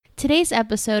Today's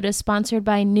episode is sponsored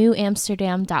by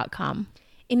NewAmsterdam.com.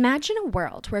 Imagine a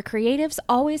world where creatives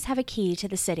always have a key to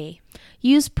the city.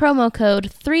 Use promo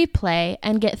code 3PLAY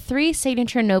and get 3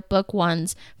 signature notebook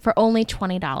ones for only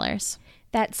 $20.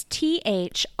 That's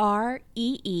THREEPLAY.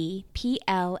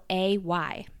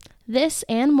 This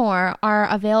and more are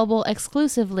available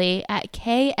exclusively at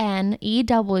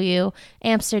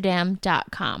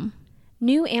KNEWamsterdam.com.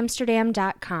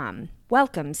 NewAmsterdam.com.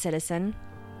 Welcome, citizen.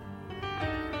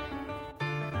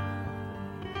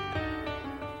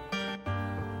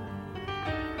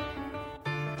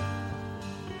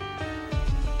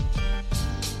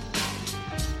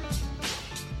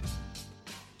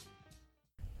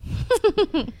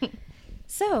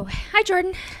 So, hi,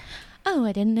 Jordan. Oh,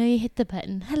 I didn't know you hit the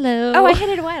button. Hello. Oh, I hit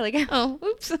it a while ago. Oh,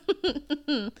 oops.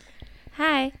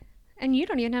 Hi. And you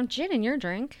don't even have gin in your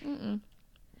drink.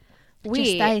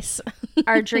 We Just ice.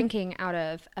 are drinking out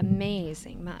of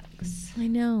amazing mugs. I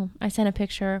know. I sent a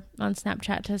picture on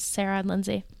Snapchat to Sarah and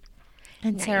Lindsay.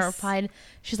 And Sarah Nice. replied,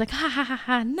 she's like, ha ha ha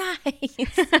ha, nice.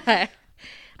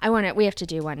 We have to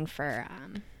do one for,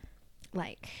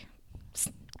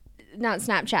 not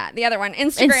Snapchat, the other one,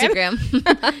 Instagram.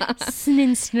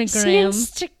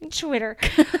 Instagram. Twitter.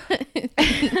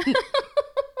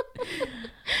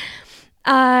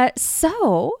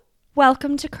 So,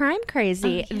 welcome to Crime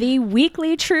Crazy, the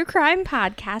weekly true crime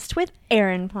podcast with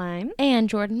Erin Plime, And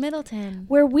Jordan Middleton.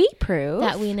 where we prove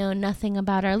That we know nothing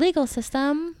about our legal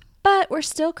system. but we're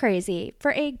still crazy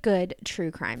for a good true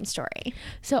crime story.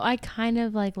 So I kind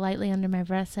of like lightly under my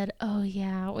breath said, oh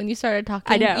yeah, when you started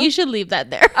talking, I know. you should leave that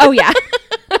there. Oh, yeah.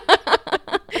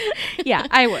 Yeah,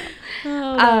 I will.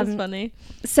 Oh, that was funny.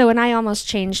 So, and I almost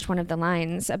changed one of the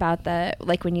lines about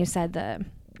when you said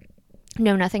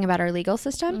know nothing about our legal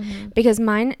system, because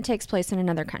mine takes place in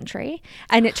another country,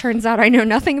 and it turns out I know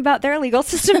nothing about their legal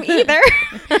system either.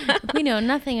 We know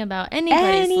nothing about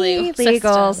anybody's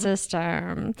legal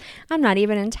system. I'm not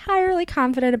even entirely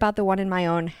confident about the one in my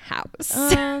own house.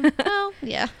 Well,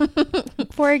 yeah.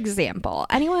 For example,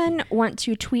 anyone want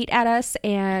to tweet at us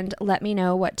and let me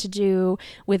know what to do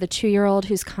with a 2-year-old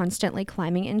who's constantly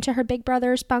climbing into her big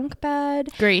brother's bunk bed?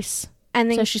 Grease. And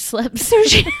then So she slips.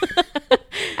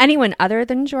 anyone other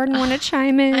than Jordan want to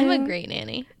chime in? I'm a great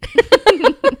nanny.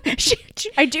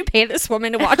 I do pay this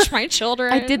woman to watch my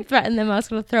children. I did threaten them I was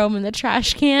going to throw them in the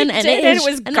trash can. And did, and it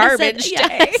was and I said, garbage yeah,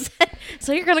 day. I said,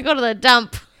 so you're going to go to the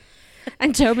dump.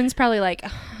 And Tobin's probably like,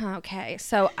 "Oh, okay,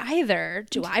 so either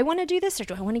do I want to do this or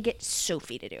do I want to get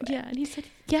Sophie to do it?" Yeah. And he said,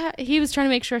 yeah. He was trying to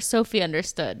make sure Sophie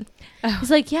understood. He's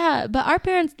like, yeah, but our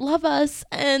parents love us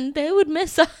and they would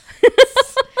miss us.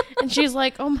 And she's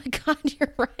like, oh my God,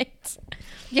 you're right.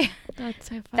 Yeah. That's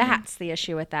so funny. That's the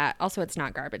issue with that. Also, it's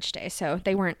not garbage day, so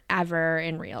they weren't ever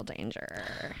in real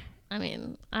danger. I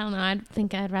mean, I don't know. I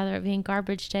think I'd rather it being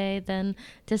garbage day than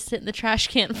to sit in the trash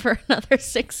can for another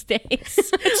 6 days.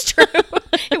 It's true.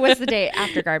 It was the day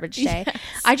after garbage day. Yes.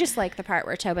 I just like the part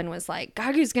where Tobin was like,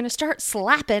 Gagu's going to start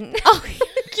slapping. Oh,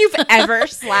 you've ever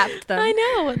slapped them. I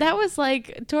know. That was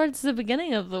like towards the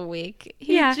beginning of the week.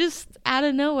 He just out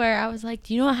of nowhere, I was like,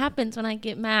 do you know what happens when I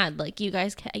get mad? Like, you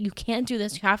guys, you can't do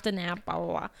this. You have to nap, blah, blah,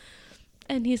 blah.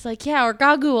 And he's like, yeah, or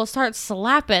Gagu will start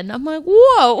slapping. I'm like,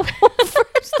 whoa.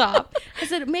 First off, I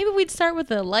said, maybe we'd start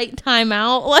with a light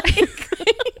timeout. Like,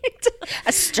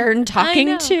 a stern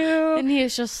talking to. And he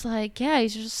was just like, yeah,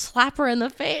 he's just slap her in the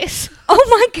face.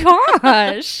 Oh my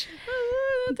gosh.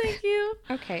 Thank you.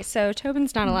 Okay, so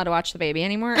Tobin's not allowed to watch the baby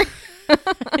anymore.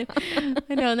 I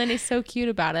know. And then he's so cute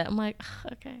about it. I'm like,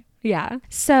 okay. Yeah.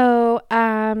 So,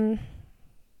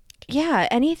 yeah,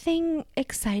 anything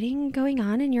exciting going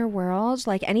on in your world?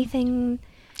 Like anything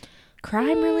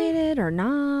crime related or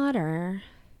not, or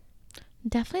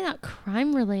Definitely not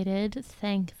crime related.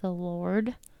 Thank the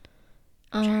Lord.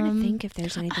 I'm trying to think if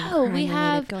there's anything crime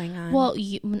related going on. Well,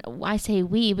 I say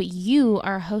we, but you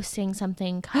are hosting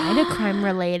something kind of crime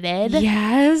related.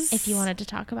 Yes. If you wanted to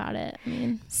talk about it. I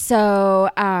mean, so,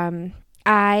 I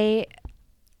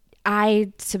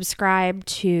subscribe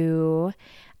to,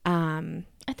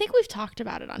 I think we've talked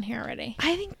about it on here already.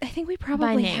 I think we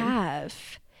probably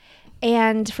have.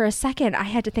 And for a second, I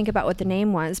had to think about what the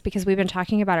name was because we've been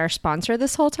talking about our sponsor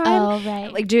this whole time. Oh,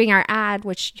 right. Like doing our ad,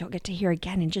 which you'll get to hear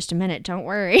again in just a minute. Don't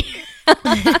worry.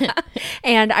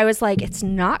 And I was like, it's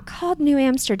not called New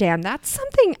Amsterdam. That's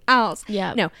something else.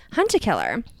 Yeah. No, Hunt a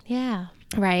Killer. Yeah.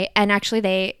 Right. And actually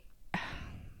they,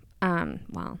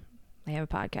 well, they have a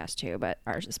podcast too, but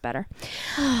ours is better.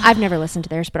 I've never listened to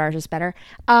theirs, but ours is better.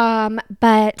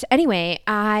 But anyway,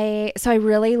 I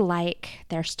really like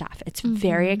their stuff. It's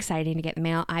very exciting to get in the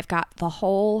mail. I've got the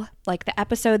whole, like the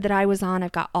episode that I was on,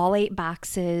 I've got all 8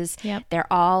 boxes. Yep.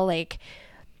 They're all like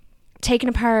taken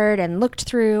apart and looked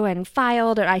through and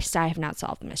filed, and I have not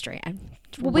solved the mystery.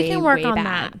 We can work on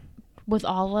that with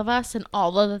all of us and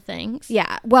all of the things.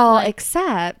 Yeah. Well,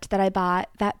 except that I bought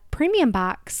that premium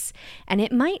box, and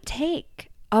it might take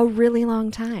a really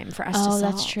long time for us to solve. Oh,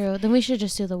 that's true. Then we should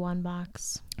just do the one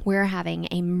box. We're having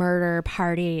a murder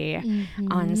party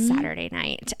on Saturday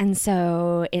night. And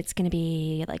so it's going to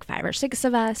be like 5 or 6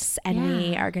 of us. And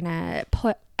we are going to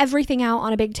put everything out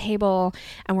on a big table.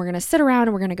 And we're going to sit around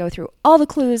and we're going to go through all the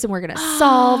clues. And we're going to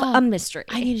solve a mystery.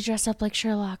 I need to dress up like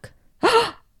Sherlock.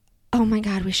 Oh my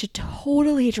God. We should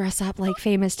totally dress up like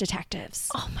famous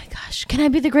detectives. Oh my gosh. Can I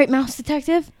be the Great Mouse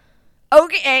Detective?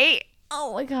 Okay.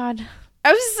 Oh my God.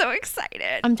 I'm so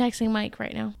excited. I'm texting Mike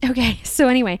right now. Okay. So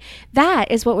anyway, that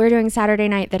is what we're doing Saturday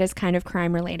night that is kind of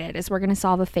crime related, is we're going to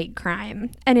solve a fake crime.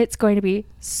 And it's going to be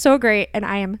so great. And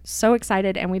I am so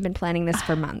excited. And we've been planning this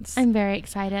for months. I'm very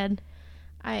excited.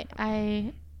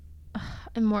 I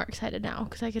am more excited now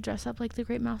because I could dress up like the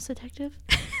Great Mouse Detective.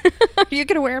 You're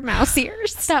going to wear mouse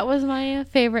ears? That was my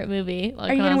favorite movie.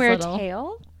 Are you going to wear a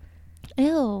tail?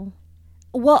 Ew.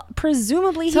 Well,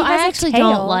 presumably he so has I actually a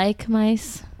tail. don't like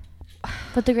mice.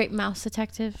 But the Great Mouse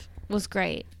Detective was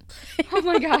great. Oh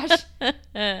my gosh.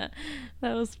 That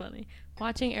was funny.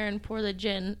 Watching Erin pour the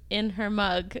gin in her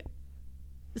mug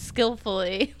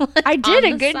skillfully. I did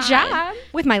a good job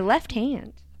with my left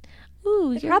hand.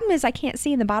 Ooh, the problem is I can't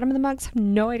see in the bottom of the mug, so I have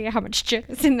no idea how much gin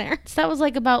is in there. So that was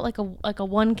like about like a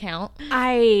 1 count.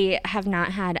 I have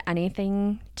not had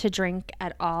anything to drink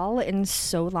at all in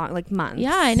so long, like months.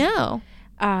 Yeah, I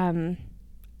know.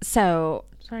 So...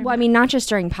 Well, I mean, not just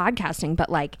during podcasting, but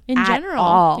like in general.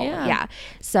 All. Yeah.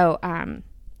 So,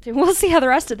 we'll see how the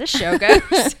rest of this show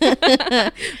goes.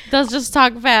 Let's just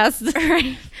talk fast.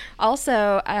 Right.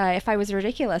 Also, if I was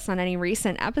ridiculous on any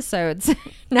recent episodes,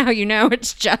 now you know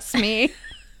it's just me.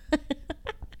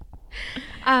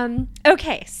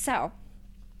 Okay, so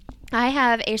I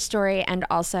have a story and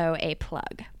also a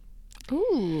plug.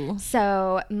 Ooh.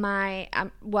 So my,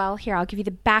 well, here, I'll give you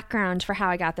the background for how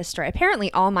I got this story.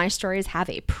 Apparently all my stories have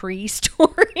a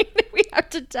pre-story that we have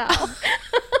to tell.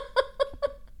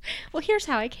 Well, here's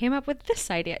how I came up with this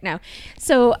idea. No.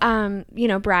 So, Brian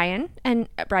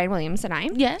Williams and I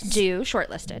do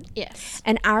Shortlisted. Yes.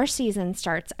 And our season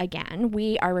starts again.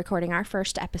 We are recording our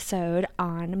first episode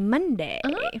on Monday.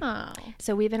 Oh.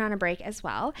 So we've been on a break as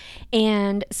well.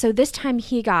 And so this time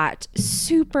he got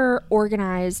super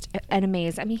organized and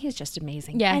amazing. I mean, he's just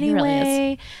amazing. Yeah, anyway, he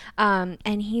really is.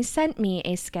 And he sent me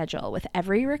a schedule with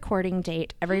every recording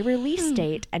date, every release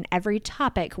date, and every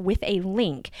topic with a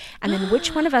link. And then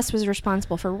which one of us was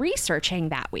responsible for researching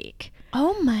that week.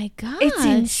 Oh my gosh. It's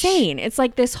insane. It's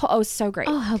like this whole, so great.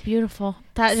 Oh, how beautiful.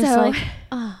 That is like,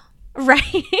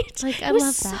 right? Like, I it was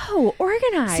love that. So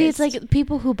organized. See, it's like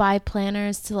people who buy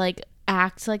planners to like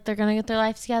act like they're gonna get their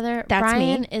life together. That's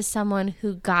Brian me. Is someone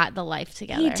who got the life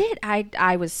together. He did.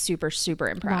 I was super, super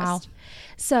impressed. Wow.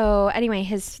 So anyway,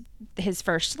 his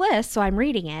first list, so I'm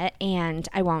reading it, and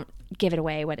I won't give it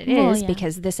away what it is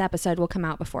because this episode will come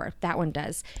out before that one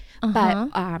does. But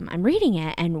I'm reading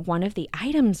it, and one of the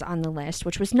items on the list,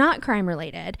 which was not crime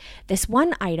related, this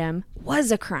one item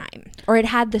was a crime, or it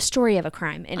had the story of a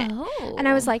crime in it. Oh. And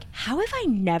I was like, how have I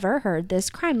never heard this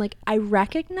crime? Like, I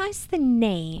recognize the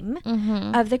name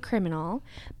of the criminal,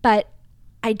 but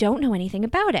I don't know anything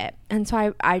about it. And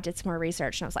so I did some more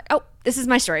research, and I was like, oh, this is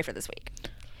my story for this week.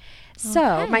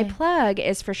 So my plug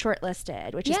is for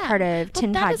Shortlisted, which is part of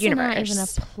Tin Pod Universe. That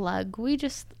isn't a plug.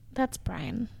 That's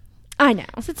Brian. I know.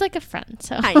 So it's like a friend.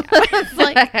 So I know. It's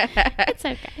like, it's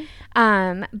okay.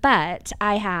 But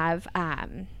I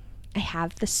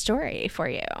have the story for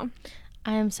you.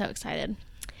 I am so excited.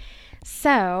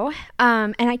 So,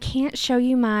 and I can't show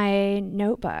you my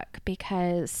notebook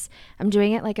because I'm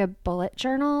doing it like a bullet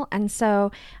journal. And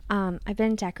so, I've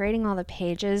been decorating all the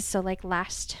pages. So like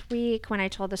last week when I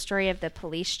told the story of the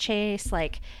police chase,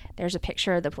 like there's a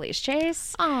picture of the police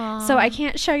chase. Aww. So I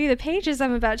can't show you the pages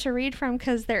I'm about to read from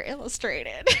because they're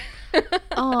illustrated.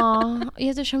 Aw, you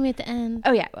have to show me at the end.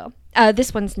 Oh yeah, well,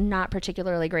 this one's not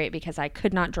particularly great because I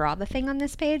could not draw the thing on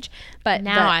this page. But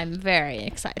now I'm very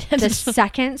excited. The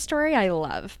second story I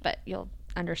love, but you'll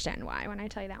understand why when I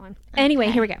tell you that one. Okay.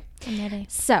 Anyway, here we go. I'm ready.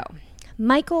 So,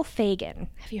 Michael Fagan.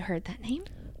 Have you heard that name?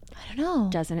 I don't know.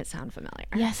 Doesn't it sound familiar?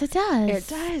 Yes, it does. It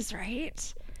does,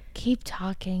 right? Keep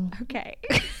talking. Okay.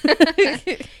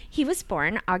 He was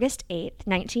born August 8th,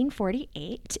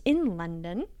 1948 in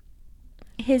London.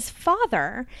 His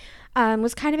father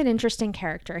was kind of an interesting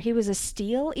character. He was a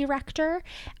steel erector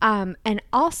and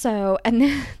also, and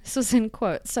this was in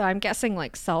quotes, so I'm guessing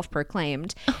like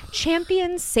self-proclaimed,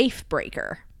 champion safe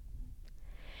breaker.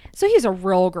 So he's a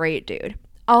real great dude.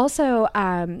 Also,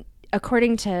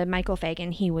 according to Michael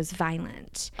Fagan, he was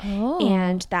violent. Oh.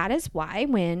 And that is why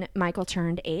when Michael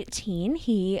turned 18,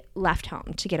 he left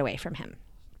home to get away from him.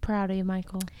 Proud of you,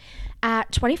 Michael.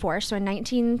 At 24, so in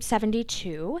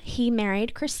 1972, he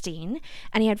married Christine,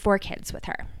 and he had 4 kids with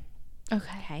her.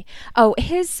 Okay. Oh,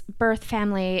 his birth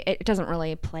family, it doesn't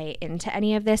really play into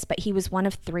any of this, but he was one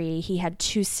of 3. He had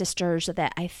 2 sisters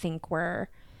that I think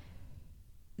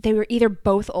they were either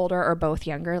both older or both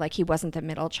younger. Like, he wasn't the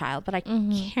middle child, but I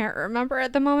can't remember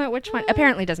at the moment which one.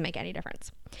 Apparently doesn't make any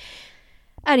difference.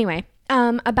 Anyway,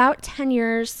 about 10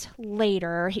 years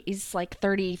later, he's like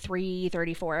 33,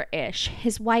 34-ish.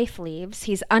 His wife leaves.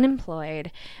 He's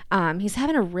unemployed. He's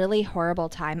having a really horrible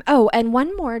time. Oh, and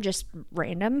one more just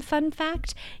random fun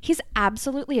fact. He's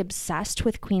absolutely obsessed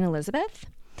with Queen Elizabeth.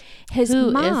 Who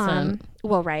isn't?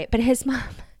 Well, right. But his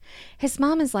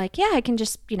mom is like, yeah, I can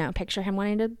just, picture him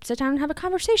wanting to sit down and have a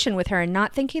conversation with her and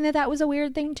not thinking that was a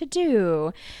weird thing to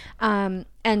do.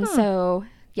 So,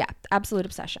 yeah, absolute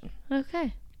obsession.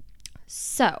 Okay.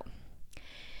 So,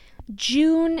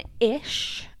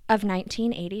 June-ish of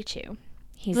 1982.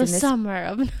 The summer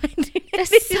of 1982.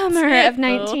 The summer of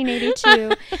 1982. So,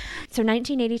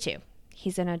 1982.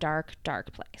 He's in a dark,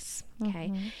 dark place.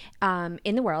 Okay.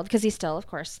 In the world, because he still, of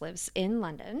course, lives in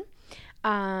London.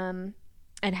 And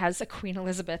has a Queen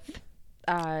Elizabeth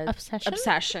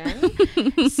obsession.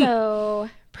 So,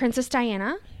 Princess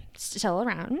Diana, still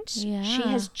around. Yeah. She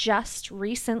has just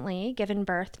recently given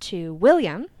birth to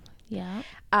William. Yeah.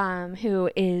 Who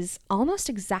is almost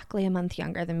exactly a month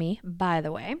younger than me, by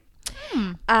the way.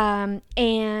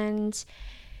 And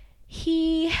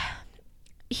he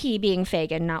being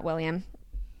Fagin, not William,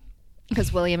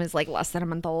 because William is like less than a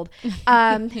month old.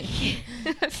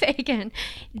 Fagin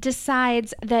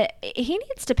decides that he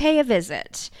needs to pay a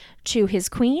visit to his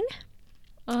queen.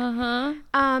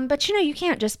 But you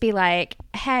can't just be like,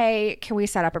 hey, can we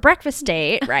set up a breakfast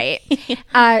date, right?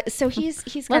 So he's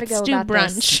got to go about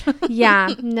brunch. This.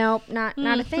 Yeah, nope, not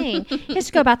a thing. He has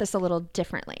to go about this a little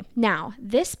differently. Now,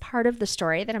 this part of the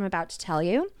story that I'm about to tell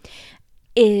you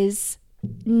is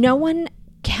no one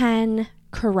can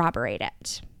corroborate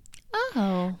it.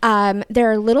 Oh.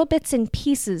 There are little bits and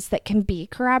pieces that can be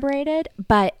corroborated,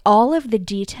 but all of the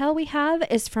detail we have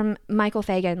is from Michael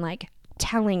Fagan, like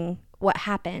telling what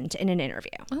happened in an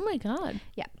interview. Oh my God.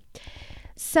 Yeah.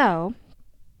 So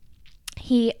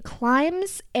he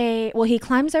climbs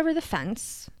over the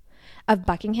fence of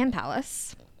Buckingham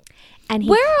Palace. And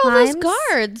where are all those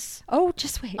guards? Oh,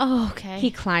 just wait. Oh, okay.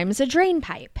 He climbs a drain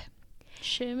pipe.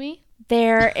 Shimmy.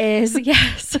 There is,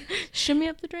 yes. Shimmy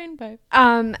up the drain pipe.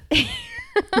 I'm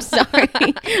sorry.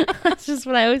 That's just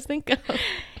what I always think of.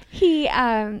 He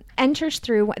enters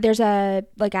through, there's a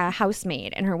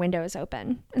housemaid and her window is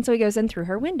open. And so he goes in through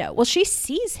her window. Well, she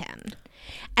sees him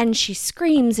and she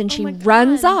screams and she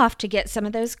runs off to get some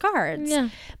of those guards. Yeah.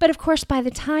 But of course, by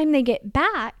the time they get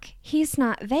back, he's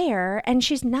not there and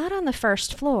she's not on the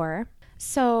first floor.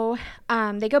 So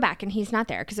they go back and he's not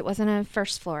there because it wasn't a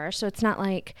first floor. So it's not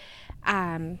like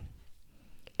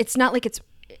it's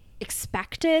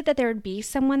expected that there would be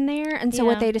someone there. And so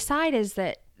what they decide is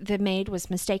that the maid was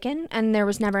mistaken and there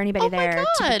was never anybody there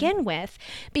to begin with,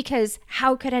 because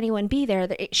how could anyone be there?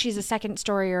 She's a second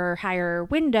story or higher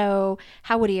window.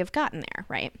 How would he have gotten there?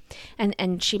 Right.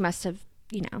 And she must have,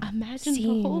 imagine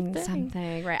seen the whole thing.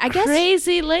 Something, right? I guess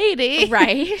crazy lady.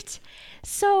 Right.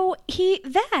 So he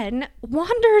then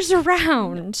wanders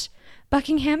around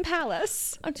Buckingham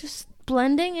Palace. Just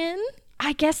blending in.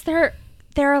 I guess there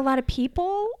are a lot of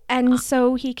people, and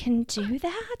so he can do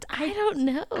that? I don't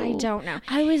know. I don't know.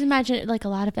 I always imagine it like a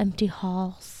lot of empty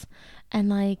halls and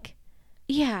like,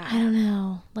 yeah. I don't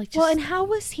know. Like, just, well, and how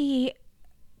was he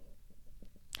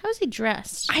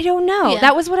dressed? I don't know. Yeah.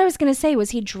 That was what I was going to say.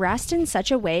 Was he dressed in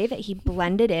such a way that he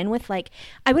blended in with, like,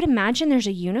 I would imagine there's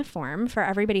a uniform for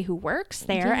everybody who works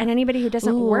there, and anybody who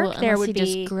doesn't work there would he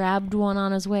just grabbed one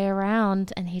on his way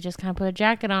around and he just kind of put a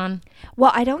jacket on.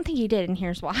 Well, I don't think he did, and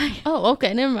here's why. Oh,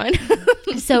 okay. Never mind.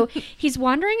 So he's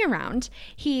wandering around.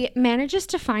 He manages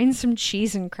to find some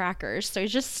cheese and crackers, so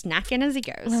he's just snacking as he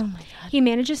goes. Oh my God. He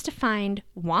manages to find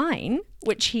wine,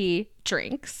 which he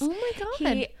drinks. Oh my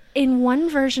God. In one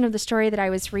version of the story that I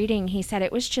was reading, he said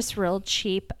it was just real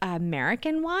cheap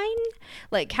American wine,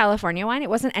 like California wine. It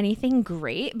wasn't anything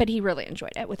great, but he really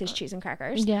enjoyed it with his cheese and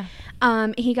crackers. Yeah.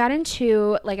 He got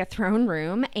into like a throne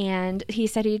room, and he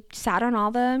said he sat on all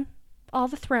the all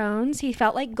the thrones. He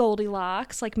felt like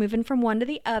Goldilocks, like moving from one to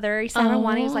the other. He sat on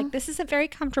one. He was like, this isn't very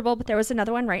comfortable, but there was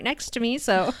another one right next to me.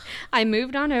 So I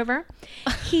moved on over.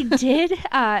 He did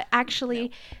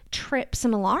actually trip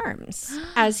some alarms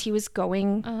as he was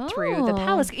going through the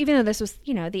palace, even though this was,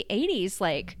 the 80s,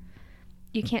 like,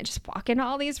 you can't just walk into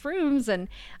all these rooms. And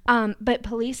but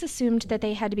police assumed that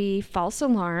they had to be false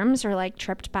alarms or like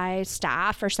tripped by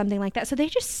staff or something like that, so they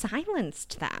just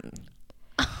silenced them.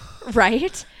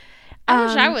 Right? I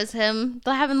wish I was him.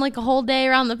 They're having like a whole day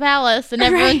around the palace and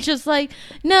everyone's just like,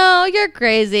 no, you're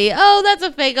crazy. Oh, that's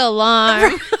a fake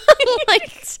alarm.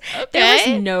 Like, okay.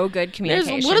 There was no good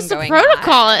communication. What is the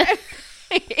protocol?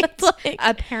 Like,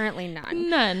 apparently none.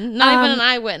 None. Not even an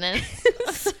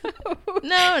eyewitness.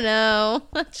 No.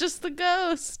 That's just the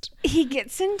ghost. He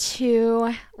gets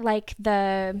into like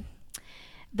the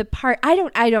part.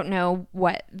 I don't know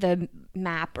what the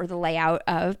map or the layout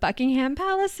of Buckingham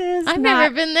Palace is. I've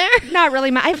never been there. Not really.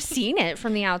 I've seen it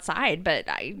from the outside, but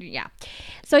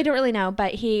so I don't really know.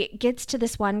 But he gets to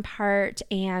this one part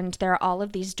and there are all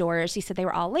of these doors. He said they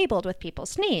were all labeled with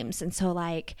people's names. And so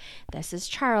like, this is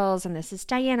Charles and this is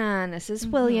Diana and this is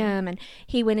William. And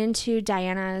he went into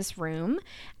Diana's room,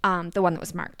 the one that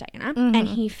was marked Diana, and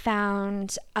he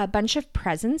found a bunch of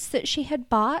presents that she had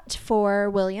bought for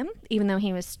William, even though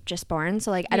he was just born. So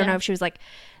like, I don't know if she was like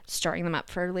storing them up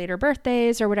for later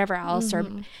birthdays or whatever else, or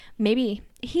maybe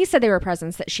he said they were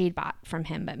presents that she'd bought from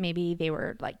him, but maybe they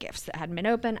were like gifts that hadn't been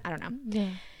opened. I don't know. Yeah.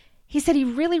 He said he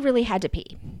really, really had to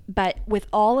pee, but with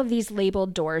all of these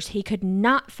labeled doors, he could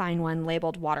not find one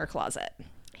labeled water closet.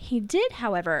 He did,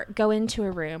 however, go into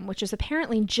a room which is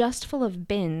apparently just full of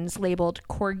bins labeled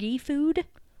corgi food.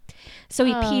 So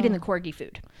he peed in the corgi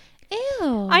food.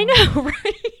 Ew. I know,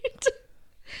 right?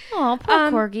 Oh,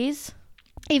 poor corgis.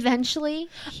 Eventually.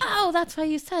 That's why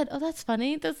you said. Oh, that's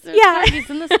funny. There's corgis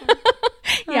in this one.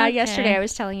 Yeah, yesterday I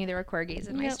was telling you there were corgis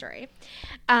in my story.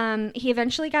 He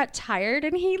eventually got tired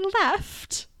and he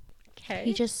left. Okay.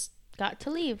 He just got to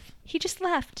leave. He just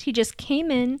left. He just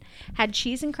came in, had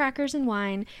cheese and crackers and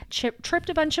wine, tripped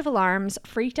a bunch of alarms,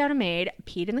 freaked out a maid,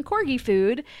 peed in the corgi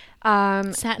food,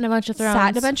 sat in a bunch of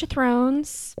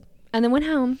thrones, and then went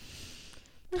home.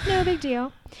 No big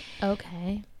deal.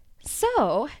 Okay.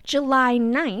 So, July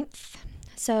 9th,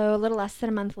 so a little less than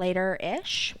a month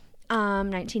later-ish,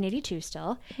 1982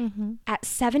 still, at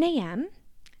 7 a.m.,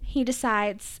 he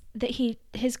decides that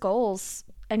his goals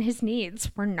and his needs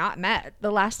were not met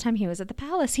the last time he was at the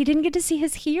palace. He didn't get to see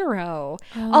his hero.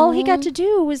 All he got to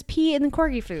do was pee in the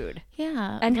corgi food.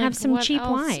 Yeah. And have some cheap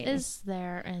wine. What else is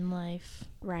there in life?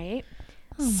 Right?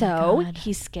 So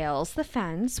he scales the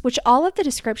fence, which all of the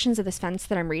descriptions of this fence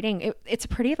that I'm reading, it's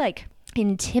pretty like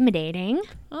intimidating.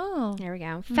 Oh. There we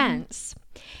go. Fence.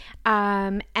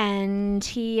 And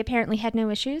he apparently had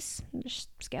no issues. Just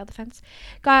scaled the fence.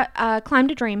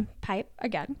 Climbed a drain pipe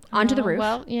again onto the roof.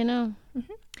 Well,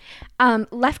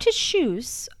 Left his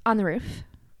shoes on the roof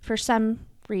for some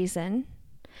reason.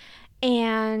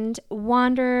 And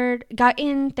got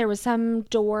in. There was some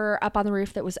door up on the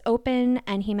roof that was open,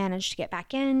 and he managed to get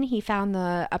back in. He found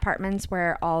the apartments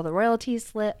where all the royalty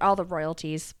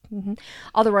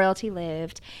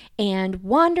lived, and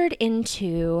wandered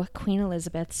into Queen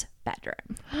Elizabeth's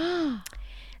bedroom.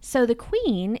 So the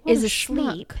queen is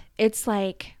asleep. Schmuck. It's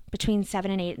like between 7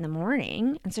 and 8 in the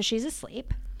morning, and so she's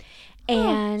asleep.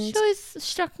 And she always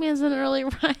struck me as an early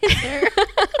riser.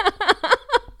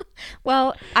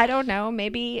 Well, I don't know.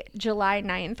 Maybe July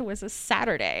 9th was a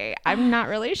Saturday. I'm not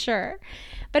really sure.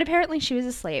 But apparently she was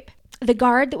asleep. The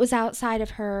guard that was outside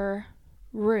of her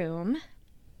room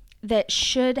that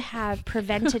should have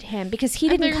prevented him, because he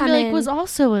didn't come in. Was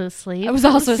also asleep. I was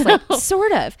also asleep.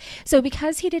 Sort of. So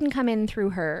because he didn't come in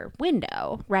through her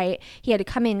window, right, he had to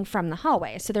come in from the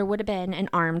hallway. So there would have been an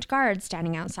armed guard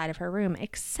standing outside of her room,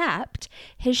 except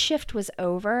his shift was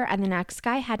over and the next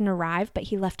guy hadn't arrived, but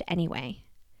he left anyway.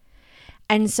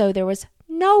 And so there was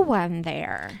no one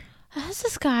there. How does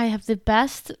this guy have the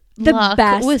best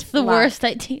luck with the worst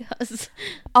ideas?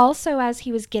 Also, as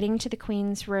he was getting to the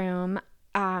queen's room,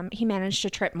 he managed to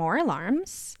trip more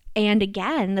alarms. And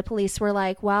again, the police were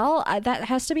like, well, that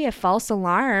has to be a false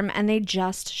alarm. And they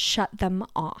just shut them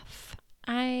off.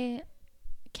 I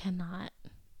cannot.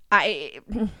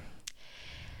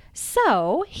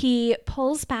 So he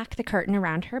pulls back the curtain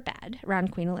around her bed,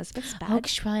 around Queen Elizabeth's bed. Oh,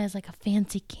 she probably has like a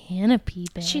fancy canopy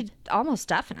bed. She almost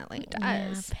definitely does.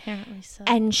 Yeah, apparently so.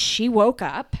 And she woke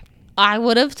up. I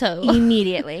would have too.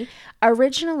 Immediately.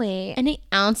 Originally. Any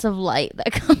ounce of light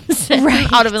that comes in, I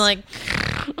would have been like,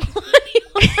 what do you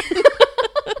want?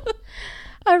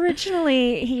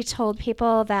 Originally, he told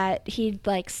people that he'd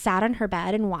like sat on her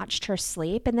bed and watched her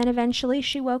sleep, and then eventually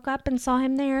she woke up and saw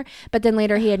him there. But then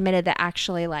later he admitted that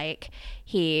actually like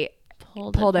he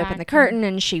pulled open the curtain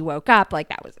and she woke up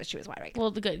like she was wide awake.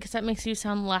 Well, good, because that makes you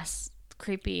sound less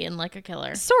creepy and like a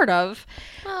killer. Sort of.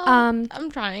 Well, I'm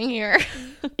trying here.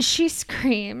 She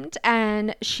screamed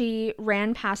and she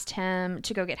ran past him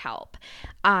to go get help.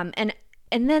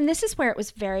 And then this is where it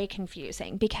was very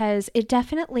confusing, because it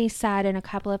definitely said in a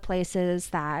couple of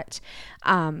places that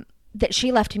that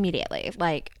she left immediately.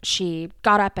 Like, she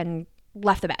got up and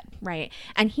left the bed, right?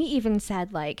 And he even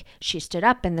said, like, she stood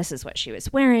up and this is what she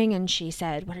was wearing, and she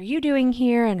said, "What are you doing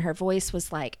here?" And her voice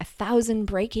was like 1,000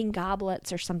 breaking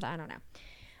goblets or something. I don't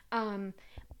know.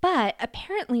 But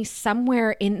apparently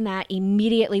somewhere in that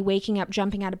immediately waking up,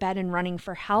 jumping out of bed and running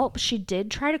for help, she did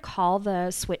try to call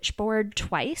the switchboard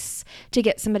twice to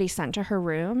get somebody sent to her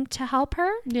room to help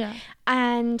her. Yeah.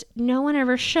 And no one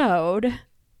ever showed.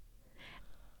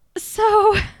 So.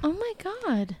 Oh my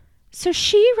God. So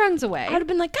she runs away. I would have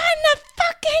been like, I'm the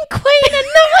fucking queen and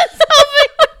no one's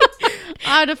helping me.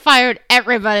 I would have fired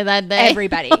everybody that day.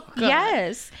 Everybody. Oh,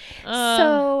 yes.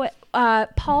 So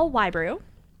Paul Wybrew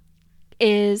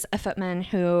is a footman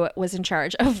who was in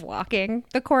charge of walking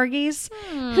the corgis,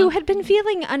 who had been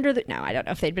feeling under the... No, I don't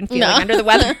know if they'd been feeling under the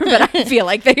weather, but I feel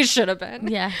like they should have been.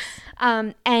 Yes.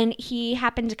 And he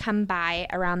happened to come by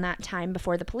around that time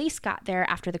before the police got there,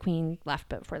 after the queen left,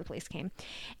 but before the police came.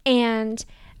 And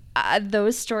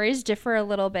those stories differ a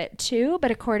little bit too, but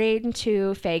according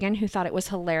to Fagin, who thought it was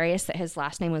hilarious that his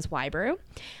last name was Wybrew,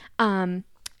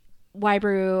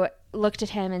 Wybrew looked at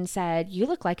him and said, "You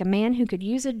look like a man who could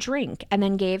use a drink," and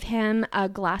then gave him a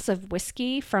glass of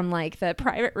whiskey from like the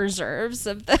private reserves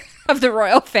of the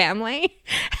royal family.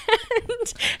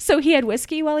 And so he had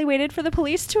whiskey while he waited for the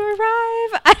police to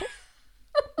arrive.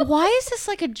 Why is this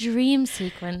like a dream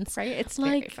sequence? Right? It's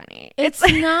like, very funny. It's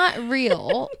not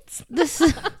real. This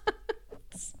is...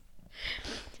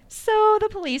 So the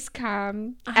police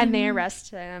come and they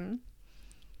arrest him.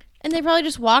 And they probably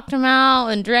just walked him out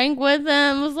and drank with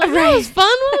him. It was like, right. That was fun,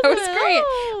 wasn't That was it? great.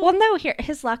 Oh. Well, no,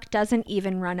 his luck doesn't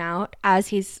even run out as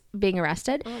he's being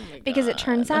arrested. Oh my God. Because it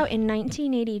turns out in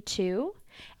 1982,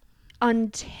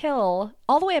 until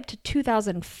all the way up to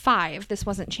 2005, this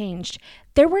wasn't changed.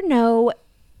 There were no,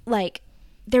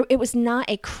 it was not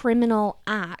a criminal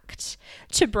act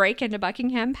to break into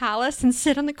Buckingham Palace and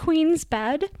sit on the Queen's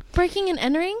bed. Breaking and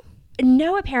entering?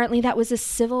 No, apparently that was a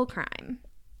civil crime.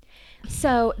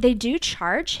 So they do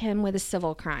charge him with a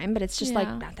civil crime, but it's just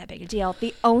not that big a deal.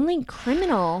 The only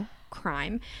criminal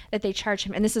crime that they charge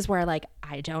him, and this is where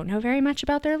I don't know very much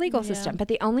about their legal system, but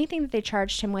the only thing that they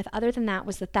charged him with other than that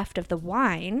was the theft of the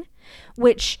wine,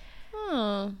 which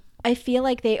I feel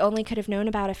like they only could have known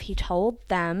about if he told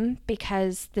them,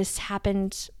 because this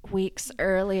happened weeks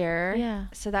earlier. Yeah.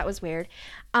 So that was weird.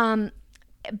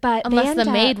 But unless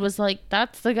the maid was like,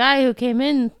 "That's the guy who came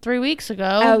in 3 weeks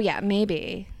ago." Oh yeah,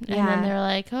 maybe. And then they're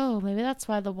like, "Oh, maybe that's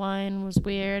why the wine was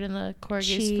weird and the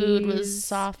corgi's food was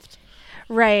soft."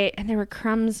 Right, and there were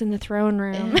crumbs in the throne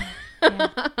room.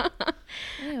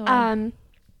 Yeah.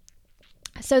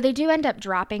 So they do end up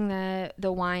dropping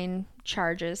the wine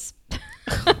charges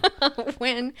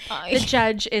when the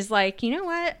judge is like, "You know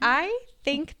what? I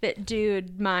think that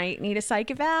dude might need a psych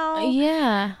eval."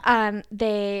 Yeah.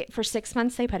 For 6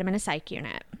 months they put him in a psych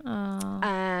unit. Oh.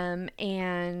 And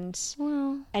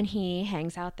he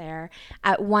hangs out there.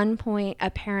 At one point,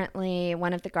 apparently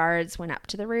one of the guards went up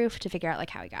to the roof to figure out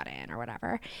how he got in or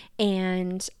whatever,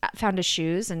 and found his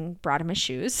shoes and brought him his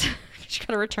shoes. You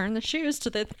gotta return the shoes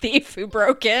to the thief who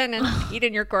broke in and eat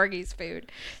in your corgi's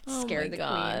food. Scared the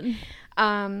queen.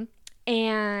 I'm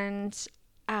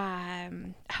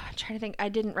trying to think. I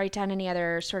didn't write down any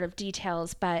other sort of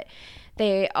details, but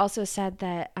they also said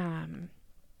that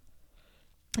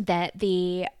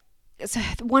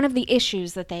one of the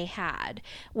issues that they had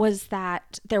was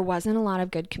that there wasn't a lot of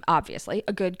good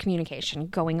communication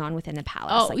going on within the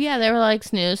palace. Oh, yeah, they were like,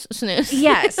 snooze.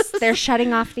 Yes, they're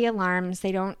shutting off the alarms.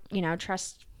 They don't,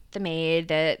 trust the maid,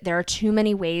 that there are too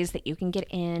many ways that you can get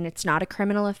in. It's not a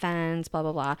criminal offense, blah,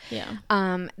 blah, blah. Yeah.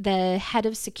 The head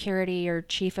of security or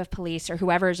chief of police or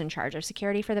whoever's in charge of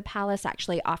security for the palace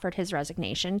actually offered his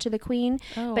resignation to the queen,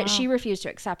 but she refused to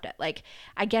accept it.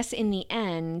 I guess in the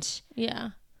end,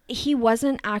 he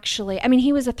wasn't actually,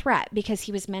 he was a threat because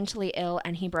he was mentally ill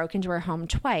and he broke into her home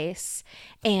twice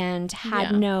and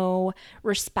had no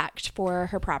respect for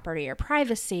her property or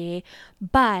privacy,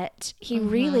 but he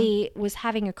really was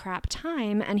having a crap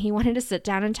time and he wanted to sit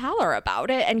down and tell her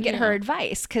about it and get her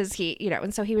advice because he,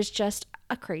 and so he was just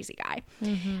a crazy guy.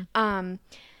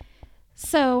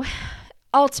 So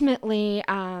ultimately,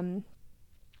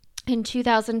 in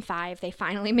 2005, they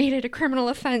finally made it a criminal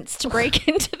offense to break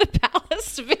into the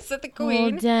palace to visit the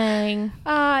queen. Oh, dang.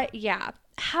 Yeah.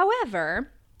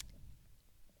 However,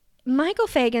 Michael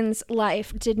Fagan's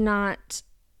life did not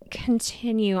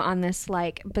continue on this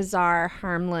like bizarre,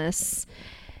 harmless,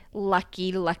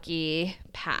 lucky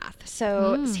path.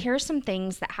 So here's some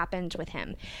things that happened with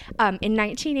him. In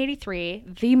 1983,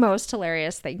 the most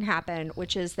hilarious thing happened,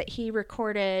 which is that he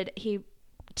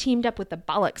teamed up with the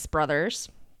Bollocks brothers.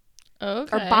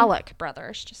 Okay. Or Bollock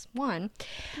brothers, just one.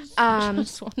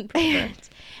 Just one brother.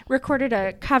 Recorded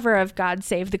a cover of God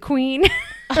Save the Queen.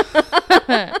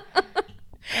 Oh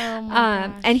my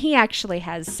gosh. And he actually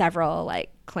has several like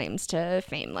claims to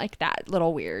fame like that,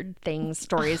 little weird things,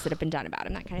 stories that have been done about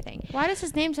him, that kind of thing. Why does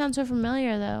his name sound so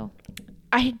familiar though?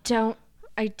 I don't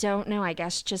know. I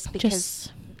guess just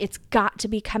because it's got to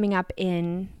be coming up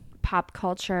in pop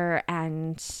culture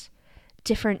and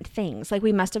different things. Like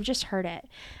we must have just heard it.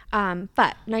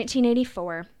 But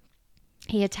 1984,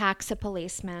 he attacks a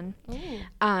policeman,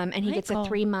 and he gets a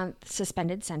 3-month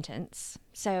suspended sentence.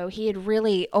 So he had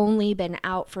really only been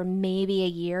out for maybe a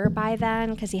year by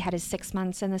then because he had his 6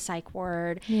 months in the psych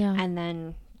ward, and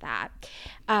then that.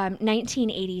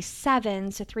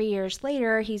 1987, so 3 years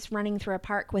later, he's running through a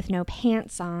park with no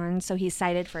pants on, so he's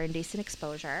cited for indecent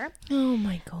exposure. Oh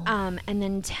my God. And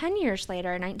then 10 years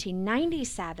later, in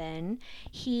 1997,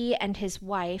 he and his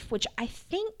wife, which I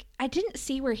didn't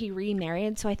see where he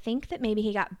remarried, so I think that maybe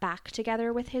he got back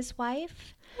together with his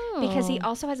wife because he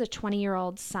also has a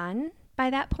 20-year-old son by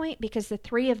that point, because the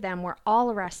three of them were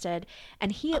all arrested,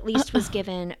 and he at least was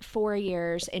given 4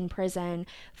 years in prison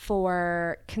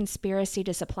for conspiracy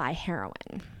to supply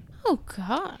heroin. Oh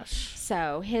gosh.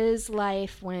 So his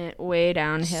life went way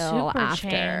downhill Super after.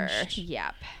 changed.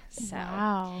 Yep. So,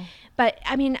 wow. but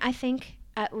I mean, I think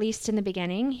at least in the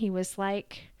beginning, he was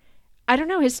like, I don't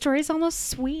know, his story's almost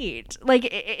sweet. Like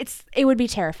it would be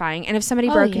terrifying. And if somebody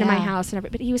broke into my house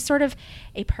but he was sort of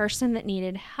a person that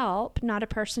needed help, not a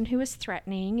person who was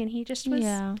threatening. And he just was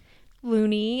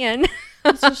loony. And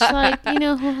it's just like, you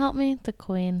know who'll help me? The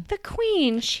queen. The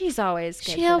queen. She's always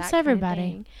good. She helps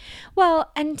everybody.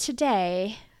 Well, and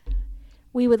today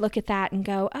we would look at that and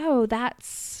go, oh,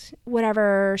 that's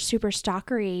whatever super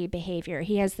stalkery behavior.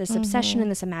 He has this obsession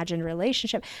and this imagined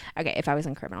relationship. Okay, if I was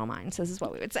in Criminal Minds, this is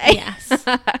what we would say. Yes.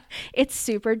 It's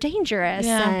super dangerous.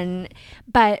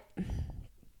 But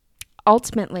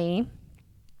ultimately,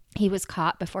 he was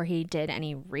caught before he did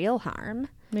any real harm.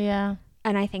 Yeah.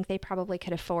 And I think they probably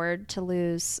could afford to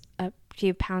lose a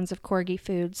few pounds of corgi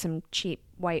food, some cheap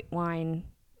white wine,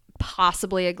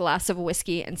 possibly a glass of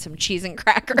whiskey, and some cheese and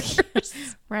crackers.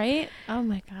 Right? Oh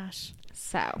my gosh.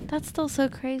 So that's still so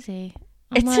crazy.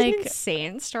 It's an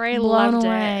insane story. I blown loved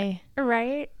away. It.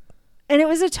 Right? And it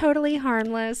was a totally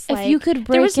harmless. If you could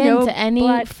break into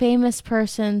any famous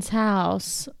person's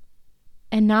house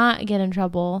and not get in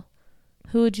trouble,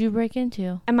 who would you break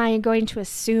into? Am I going to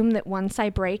assume that once I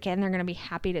break in, they're going to be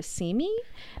happy to see me?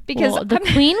 Because the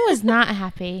queen was not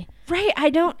happy. Right. I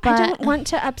don't want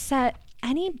to upset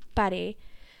anybody.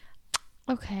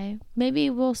 Okay. Maybe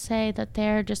we'll say that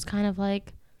they're just kind of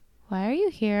like, why are you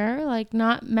here? Like,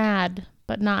 not mad,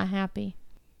 but not happy.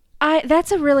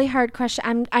 That's a really hard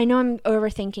question. I know I'm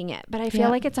overthinking it, but I feel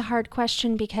like it's a hard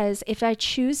question because if I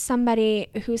choose somebody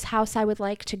whose house I would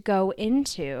like to go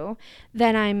into,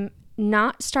 then I'm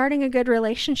not starting a good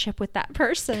relationship with that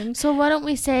person. So why don't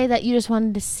we say that you just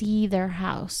wanted to see their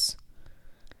house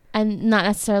and not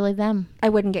necessarily them? I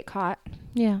wouldn't get caught.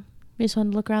 Yeah. You just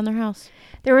wanted to look around their house.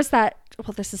 There was that,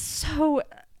 well, this is so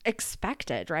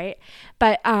expected, right?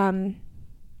 But,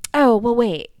 oh, well,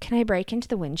 wait, can I break into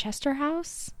the Winchester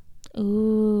house?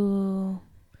 Ooh.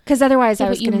 Because otherwise I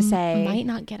was going to say. Might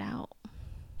not get out.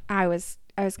 I was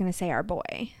going to say our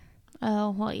boy.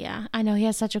 Oh, well, yeah. I know he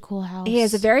has such a cool house. He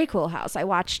has a very cool house. I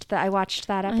watched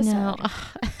that episode. I know.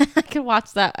 I could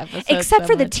watch that episode. Except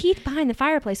for the teeth behind the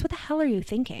fireplace. What the hell are you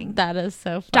thinking? That is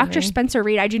so funny. Dr. Spencer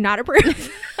Reid, I do not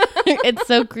approve. It's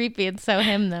so creepy. It's so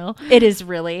him, though. It is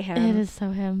really him. It is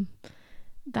so him.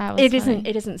 That was funny.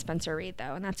 It isn't Spencer Reid,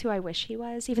 though, and that's who I wish he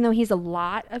was. Even though he's a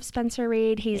lot of Spencer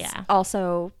Reid, he's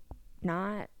also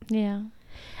not. Yeah.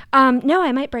 No,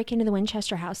 I might break into the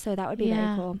Winchester house, though. That would be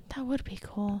very cool. That would be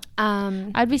cool.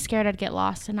 I'd be scared I'd get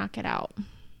lost and not get out.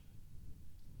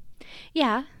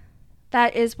 Yeah,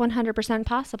 that is 100%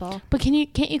 possible. But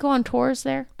can't you go on tours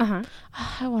there? Uh-huh.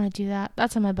 Oh, I want to do that.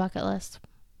 That's on my bucket list.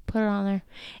 Put it on there.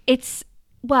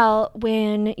 Well,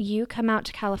 when you come out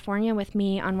to California with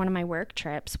me on one of my work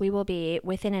trips, we will be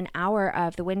within an hour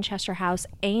of the Winchester House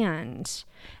and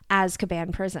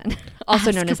Azkaban Prison,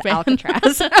 also known as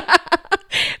Alcatraz.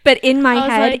 But in my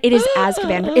head, like, it is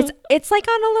Azkaban. It's like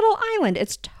on a little island.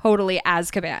 It's totally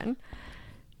Azkaban,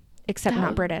 except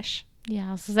not British. Yeah,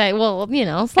 I was gonna say, well,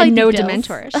 it's And no details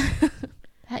Dementors.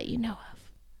 that you know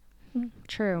of.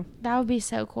 True. That would be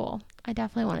so cool. I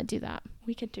definitely want to do that.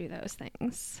 We could do those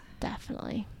things.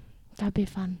 Definitely. That'd be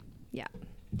fun. Yeah.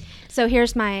 So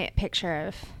here's my picture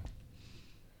of...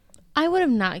 I would have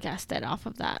not guessed it off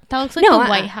of that. That looks like No, the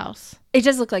White House. It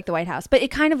does look like the White House, but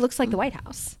it kind of looks like the White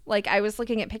House. Like, I was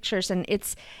looking at pictures, and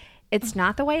it's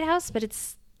not the White House, but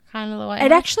it's... Kind of the White House.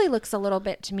 It actually looks a little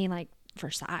bit to me like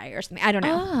Versailles or something. I don't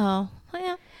know. Oh, well,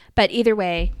 yeah. But either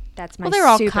way, that's my they're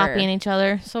all copying each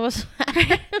other, so it's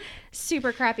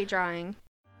super crappy drawing.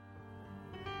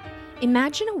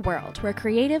 Imagine a world where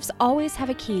creatives always have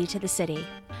a key to the city.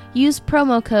 Use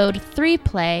promo code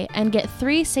 3PLAY and get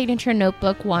 3 signature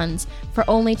notebook ones for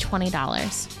only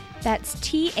 $20. That's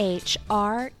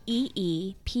THREEPLAY.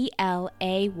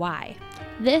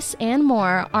 This and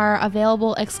more are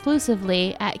available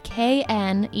exclusively at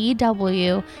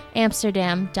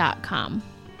knewamsterdam.com.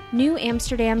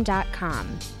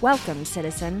 NewAmsterdam.com. Welcome,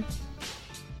 citizen.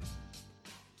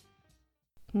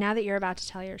 Now that you're about to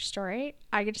tell your story,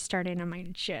 I get to start in on my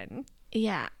chin.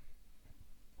 Yeah.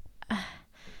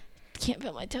 Can't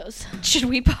feel my toes. Should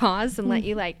we pause and let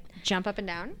you, jump up and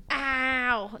down?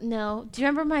 Ow. No. Do you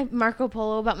remember my Marco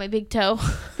Polo about my big toe?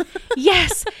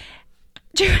 Yes.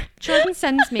 Jordan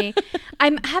sends me.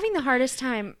 I'm having the hardest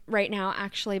time right now,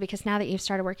 actually, because now that you've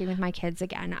started working with my kids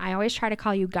again, I always try to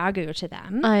call you Gagu to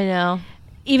them. I know.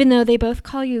 Even though they both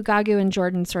call you Gagu and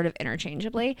Jordan sort of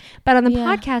interchangeably. But on the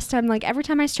podcast, I'm like, every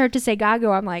time I start to say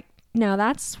Gagu, I'm like, no,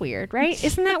 that's weird, right?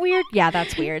 Isn't that weird? Yeah,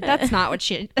 that's weird. That's not what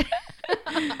she...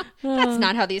 That's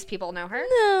not how these people know her.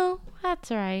 No,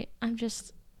 that's right. I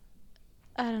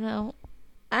don't know.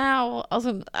 Ow. I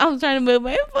was trying to move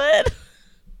my foot.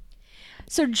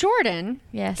 So Jordan,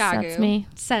 yes, Gagu, that's me,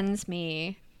 sends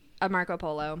me a Marco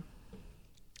Polo.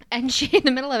 And she, in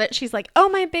the middle of it, she's like, oh,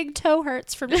 my big toe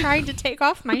hurts from trying to take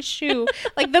off my shoe.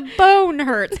 Like, the bone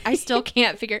hurts. I still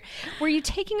can't figure. Were you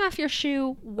taking off your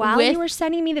shoe while you were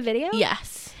sending me the video?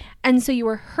 Yes. And so you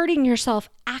were hurting yourself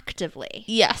actively.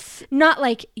 Yes. Not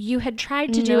like you had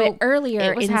tried to do it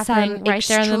earlier in some right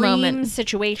there in the moment extreme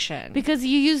situation. Because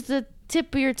you used the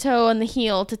tip of your toe and the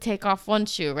heel to take off one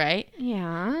shoe, right?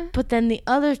 Yeah. But then the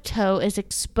other toe is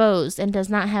exposed and does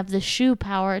not have the shoe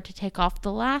power to take off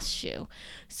the last shoe.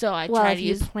 So I try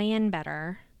to plan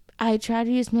better. I try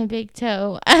to use my big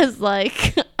toe as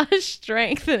like a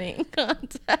strengthening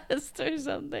contest or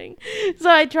something. So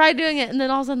I tried doing it, and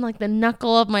then all of a sudden, like, the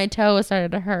knuckle of my toe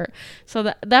started to hurt. So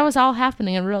that was all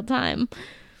happening in real time.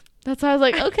 That's why I was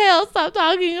like, okay, I'll stop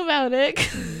talking about it.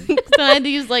 So I had to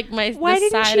use like the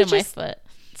side of my foot.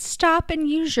 Stop and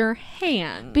use your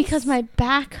hands. Because my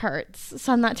back hurts.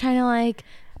 So I'm not trying to like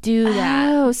do that.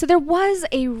 Oh, so there was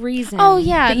a reason. Oh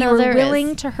yeah, that you were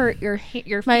willing to hurt your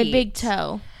feet. My big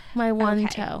toe. My one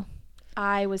toe.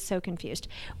 I was so confused.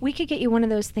 We could get you one of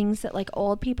those things that like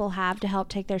old people have to help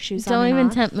take their shoes off. Don't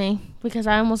even tempt me, because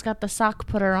I almost got the sock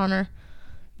putter on her.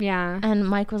 Yeah. And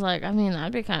Mike was like, I mean,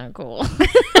 that'd be kind of cool.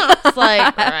 I was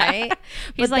like, all right.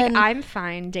 He's like, I'm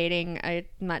fine dating a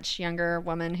much younger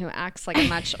woman who acts like a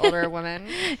much older woman.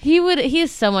 He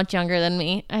is so much younger than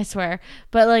me, I swear.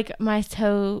 But like my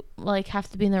toe like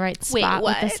have to be in the right spot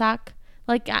with the sock.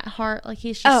 Like at heart, like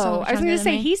he's just so much I was going to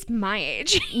say, me. he's my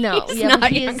age. No, he's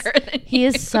not younger than you. He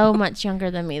is so much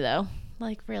younger than me though.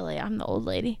 Like really, I'm the old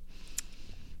lady.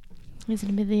 He's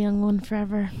going to be the young one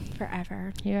forever.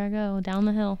 Forever. Here I go, down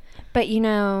the hill. But, you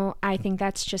know, I think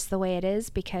that's just the way it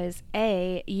is because,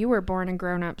 A, you were born and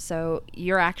grown up, so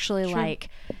you're actually, like,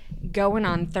 going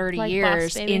on 30 like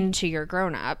years into your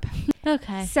grown up.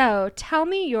 Okay. So, tell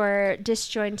me your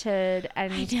disjointed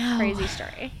and crazy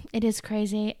story. It is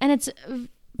crazy. And it's,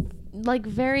 like,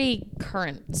 very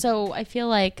current. So, I feel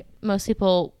like most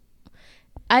people,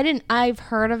 I've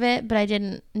heard of it, but I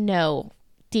didn't know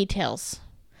details.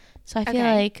 So I feel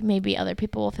like maybe other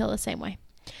people will feel the same way.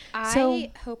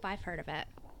 I hope I've heard of it.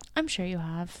 I'm sure you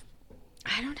have.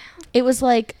 I don't know. It was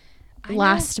like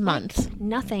last month. Like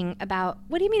nothing about...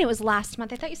 What do you mean it was last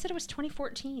month? I thought you said it was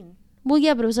 2014. Well,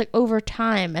 yeah, but it was like over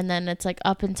time, and then it's like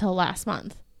up until last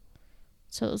month.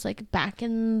 So it was like back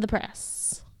in the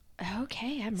press.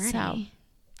 Okay, I'm ready.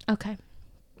 So, okay.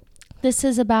 This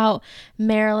is about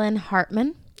Marilyn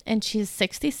Hartman, and she's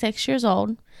 66 years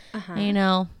old. Uh-huh. And, you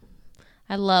know...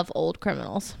 I love old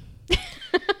criminals.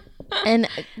 And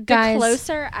guys, the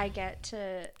closer I get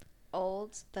to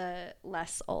old, the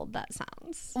less old that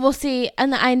sounds. We'll see.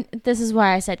 And this is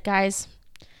why I said, guys,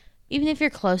 even if you're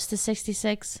close to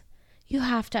 66, you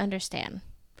have to understand.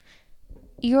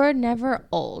 You're never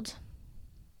old.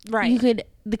 Right. You could,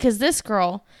 because this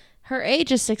girl, her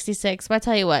age is 66, but I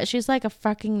tell you what, she's like a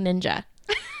fucking ninja.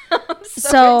 I'm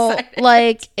so excited.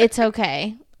 Like, it's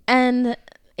okay. And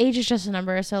age is just a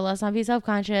number, so let's not be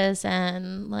self-conscious,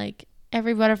 and like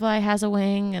every butterfly has a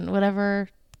wing and whatever.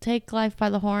 Take life by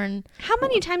the horn. How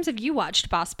many times have you watched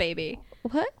Boss Baby?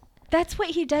 What? That's what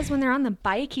he does when they're on the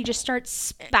bike. He just starts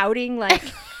spouting like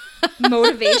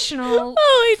motivational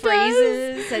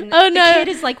phrases. Does. And the kid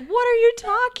is like, what are you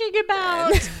talking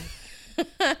about?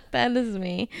 That is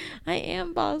me. I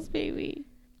am Boss Baby.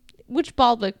 Which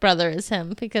Baldwick brother is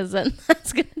him? Because then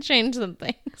that's going to change some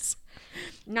things.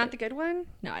 Not the good one?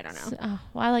 No, I don't know.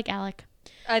 Well, I like Alec.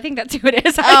 I think that's who it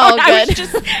is. Good.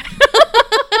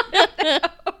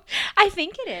 I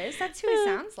think it is. That's who it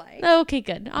sounds like. Okay,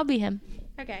 good. I'll be him.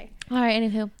 Okay. All right,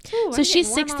 anywho. Ooh, so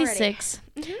she's 66,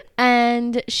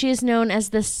 and she is known as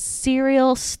the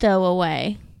serial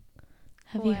stowaway.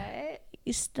 Have you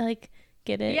like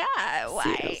get it? Yeah.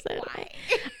 Why?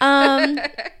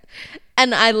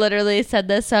 And I literally said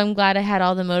this, so I'm glad I had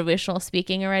all the motivational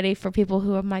speaking already for people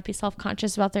who might be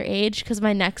self-conscious about their age, because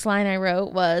my next line I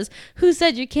wrote was, who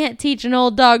said you can't teach an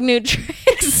old dog new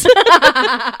tricks?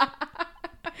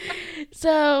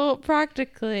 So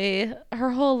practically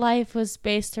her whole life was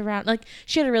based around, like,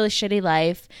 she had a really shitty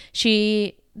life.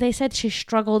 They said she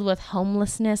struggled with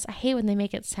homelessness. I hate when they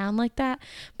make it sound like that,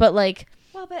 but like,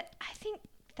 well, but I think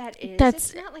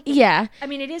it's not like, yeah, I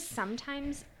mean, it is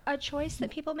sometimes a choice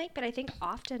that people make, but I think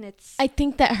often I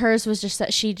think that hers was just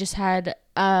that she just had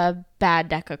a bad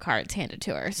deck of cards handed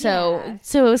to her. So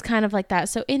it was kind of like that.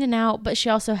 So in and out, but she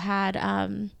also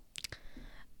had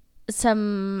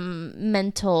some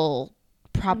mental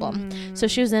problem. So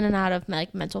she was in and out of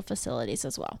like mental facilities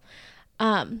as well.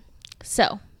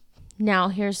 So now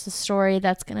here's the story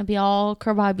that's going to be all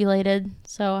corbobulated.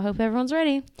 So I hope everyone's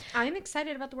ready. I'm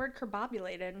excited about the word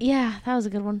corbobulated. Yeah, that was a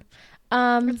good one.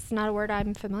 It's not a word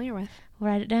I'm familiar with.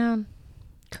 Write it down.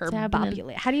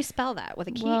 Corbobulate. How do you spell that? With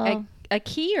a key? Well, a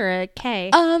key or a K?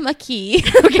 A key.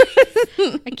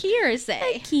 A key or a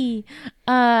say? A key.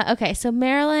 Okay, so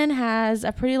Marilyn has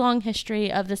a pretty long history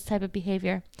of this type of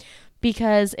behavior,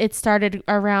 because it started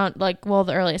around, like, well,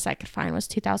 the earliest I could find was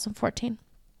 2014.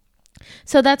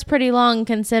 So that's pretty long,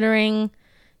 considering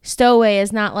stowaway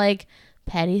is not like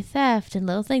petty theft and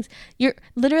little things. You're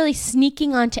literally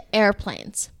sneaking onto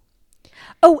airplanes.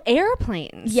 Oh,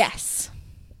 airplanes. Yes.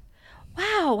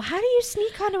 Wow. How do you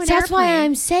sneak onto an airplane? That's why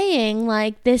I'm saying,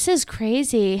 like, this is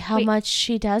crazy how much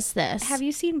she does this. Have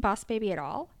you seen Boss Baby at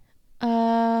all?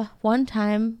 One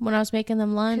time when I was making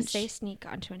them lunch. Because they sneak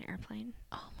onto an airplane.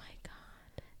 Oh my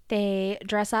God. They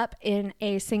dress up in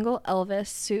a single Elvis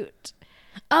suit.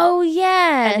 Oh,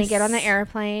 yes. And they get on the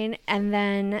airplane, and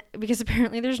then, because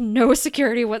apparently there's no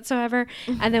security whatsoever,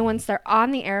 and then once they're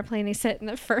on the airplane, they sit in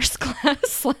the first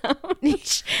class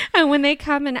lounge. And when they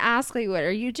come and ask, like, what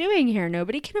are you doing here?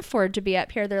 Nobody can afford to be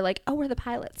up here. They're like, oh, we're the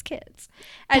pilot's kids.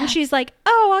 And she's like,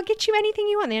 oh, I'll get you anything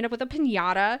you want. They end up with a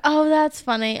piñata. Oh, that's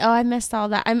funny. Oh, I missed all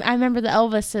that. I remember the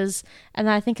Elvises, and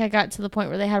then I think I got to the point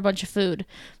where they had a bunch of food.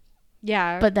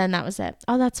 Yeah. But then that was it.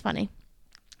 Oh, that's funny.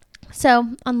 So,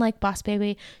 unlike Boss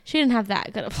Baby, she didn't have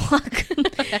that good of luck.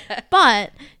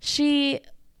 But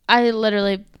I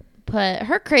literally put,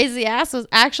 her crazy ass was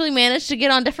actually managed to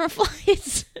get on different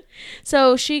flights.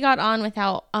 So she got on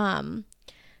without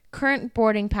current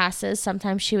boarding passes.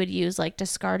 Sometimes she would use like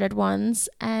discarded ones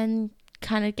and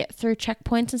kind of get through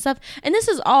checkpoints and stuff. And this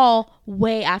is all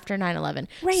way after 9/11.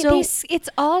 Right. So it's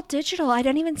all digital. I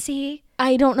don't even see.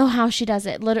 I don't know how she does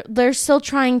it. They're still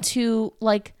trying to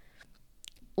like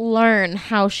learn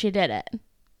how she did it,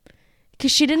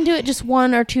 because she didn't do it just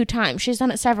one or two times. She's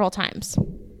done it several times.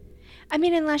 I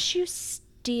mean, unless you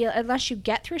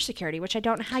get through security, which I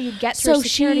don't know how you get through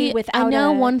security without. I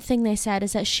know one thing they said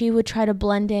is that she would try to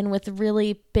blend in with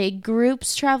really big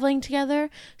groups traveling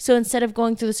together. So instead of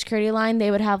going through the security line,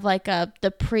 they would have like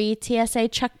the pre-TSA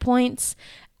checkpoints.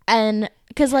 And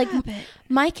because like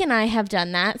Mike and I have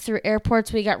done that through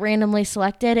airports. We got randomly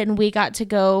selected and we got to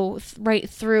go right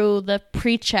through the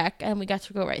pre-check, and we got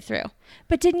to go right through.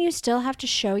 But didn't you still have to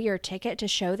show your ticket to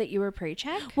show that you were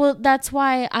pre-checked? Well, that's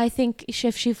why I think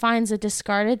if she finds a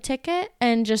discarded ticket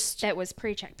and just... That was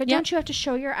pre-checked. But don't you have to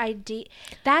show your ID?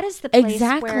 That is the place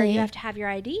where you have to have your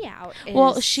ID out.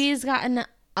 Well, she's gotten...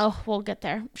 Oh, we'll get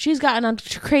there. She's gotten on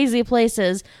crazy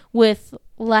places with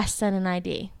less than an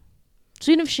ID.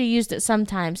 So even if she used it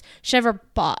sometimes, she never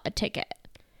bought a ticket.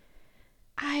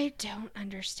 I don't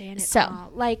understand it all.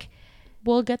 Like,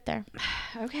 we'll get there.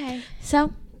 Okay.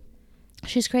 So,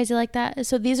 she's crazy like that.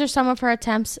 So these are some of her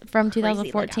attempts from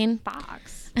 2014. Like a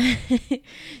fox.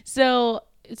 So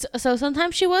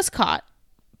sometimes she was caught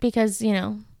because, you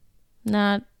know,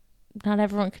 Not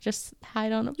everyone could just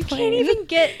hide on a You plane. can't even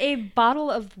get a bottle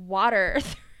of water.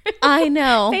 I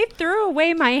know. They threw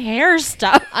away my hair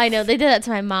stuff. I know. They did that to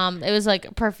my mom. It was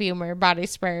like perfume or body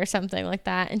spray or something like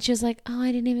that. And she was like, oh,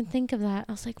 I didn't even think of that.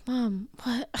 I was like, Mom,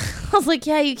 what? I was like,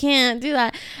 yeah, you can't do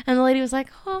that. And the lady was like,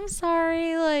 oh, I'm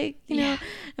sorry. Like, you know.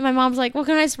 And my mom's like, well,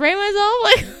 can I spray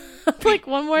myself? Like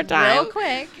one more time. Real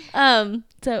quick.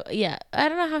 So, yeah. I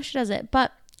don't know how she does it.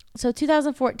 But, so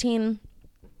 2014...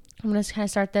 I'm going to kind of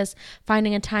start this.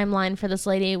 Finding a timeline for this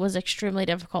lady was extremely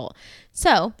difficult.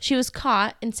 So she was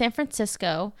caught in San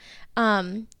Francisco,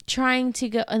 trying to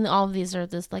go, and all of these are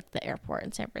this like the airport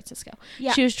in San Francisco.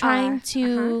 Yeah. She was trying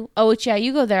to, which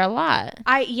you go there a lot.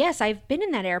 Yes, I've been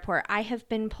in that airport. I have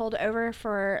been pulled over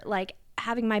for like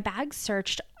having my bags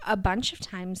searched a bunch of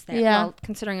times there. Yeah. Well,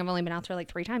 considering I've only been out there like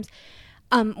 3 times.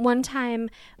 One time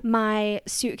my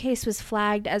suitcase was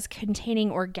flagged as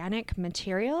containing organic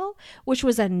material, which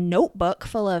was a notebook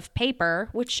full of paper,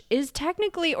 which is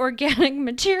technically organic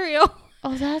material.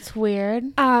 Oh, that's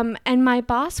weird. And my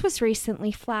boss was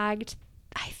recently flagged,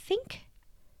 I think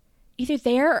either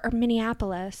there or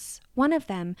Minneapolis, one of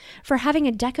them, for having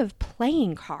a deck of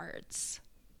playing cards.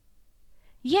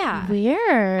 Yeah.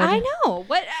 Weird. I know.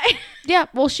 What? Yeah.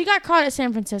 Well, she got caught at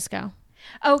San Francisco.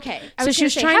 Okay. So she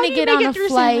was trying to get on a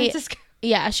flight.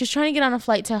 Yeah, she was trying to get on a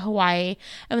flight to Hawaii.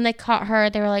 And when they caught her,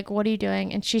 they were like, what are you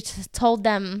doing? And she told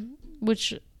them,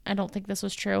 which I don't think this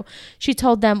was true. She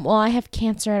told them, well, I have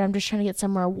cancer and I'm just trying to get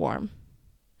somewhere warm.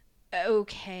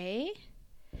 Okay.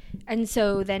 And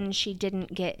so then she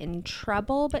didn't get in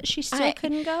trouble, but she still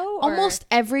couldn't go? Or? Almost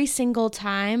every single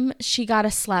time she got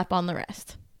a slap on the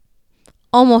wrist.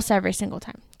 Almost every single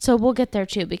time. So we'll get there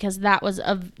too, because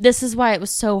this is why it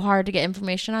was so hard to get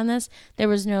information on this. There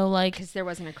was no like, because there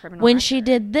wasn't a criminal when record. She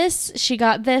did this, she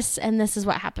got this, and this is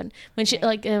what happened. When she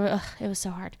like, it was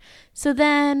so hard. So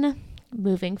then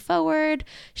moving forward,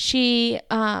 she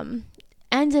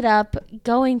ended up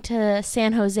going to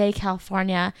San Jose,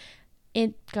 California.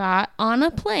 It got on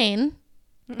a plane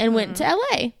and went to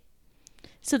LA.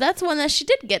 So that's one that she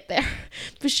did get there.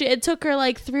 But it took her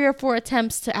like 3 or 4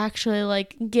 attempts to actually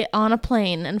like get on a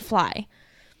plane and fly.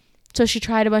 So she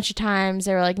tried a bunch of times.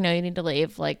 They were like, no, you need to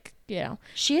leave. Like, you know.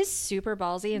 She is super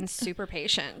ballsy and super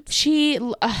patient.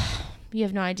 You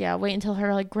have no idea. Wait until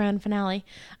her like grand finale.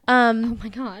 Oh my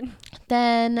God.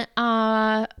 Then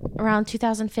around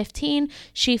 2015,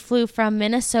 she flew from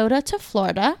Minnesota to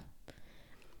Florida.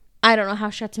 I don't know how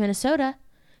she got to Minnesota,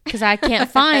 because I can't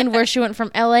find where she went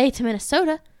from LA to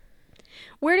Minnesota.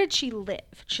 Where did she live?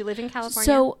 Did she live in California?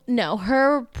 So, no,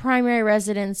 her primary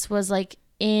residence was like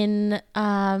in,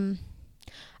 I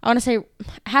want to say, it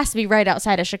has to be right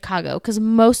outside of Chicago, because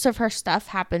most of her stuff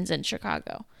happens in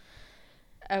Chicago.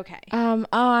 Okay.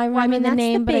 I remember the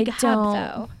name, but I don't. Hub,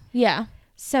 though. Yeah.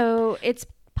 So it's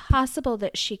possible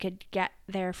that she could get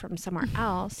there from somewhere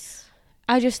else.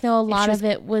 I just know a lot of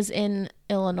it was in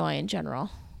Illinois in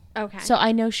general. Okay. So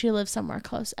I know she lives somewhere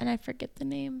close, and I forget the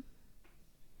name.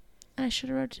 And I should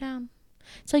have wrote it down.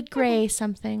 It's like Gray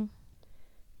something.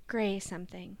 Gray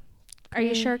something. Are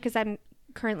you sure? Because I'm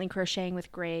currently crocheting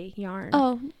with gray yarn.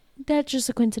 Oh, that's just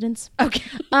a coincidence. Okay.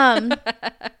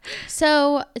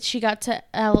 So she got to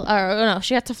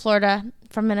she got to Florida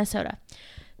from Minnesota.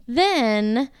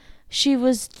 Then she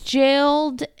was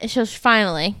jailed. She was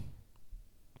finally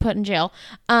put in jail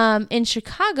in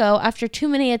Chicago after too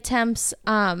many attempts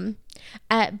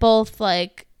at both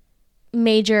like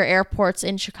major airports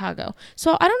in Chicago.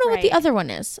 So I don't know what the other one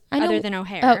is. I know, other than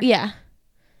O'Hare. Oh yeah.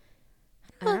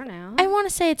 I don't know. I want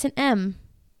to say it's an M.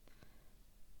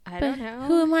 I don't know.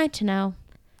 Who am I to know?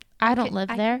 I don't live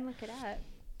there. I can look it up.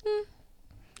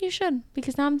 You should,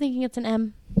 because now I'm thinking it's an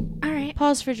M. All right.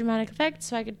 Pause for dramatic effect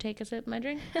so I could take a sip of my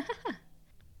drink.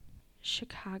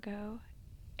 Chicago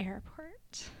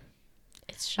Airport.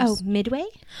 It's just Midway?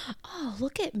 Oh,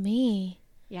 look at me.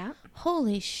 Yeah.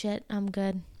 Holy shit, I'm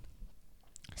good.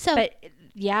 So, but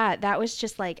yeah, that was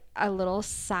just like a little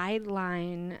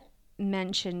sideline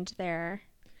mentioned there.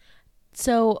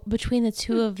 So between the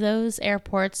two of those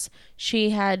airports, she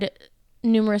had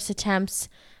numerous attempts,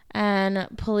 and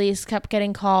police kept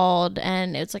getting called,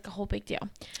 and it's like a whole big deal.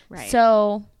 Right.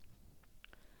 So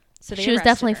she was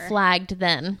definitely her. flagged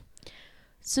then.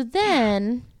 So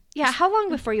then, yeah. How long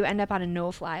before you end up on a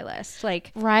no-fly list?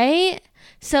 Like, right?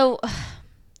 So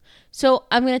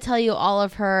I'm going to tell you all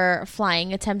of her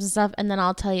flying attempts and stuff, and then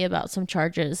I'll tell you about some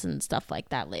charges and stuff like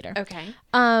that later. Okay.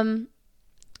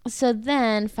 So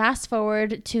then fast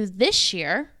forward to this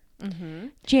year,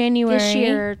 January. This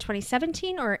year,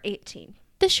 2017 or 18?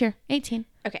 This year, 18.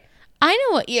 Okay. I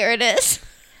know what year it is.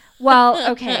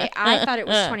 Well, okay. I thought it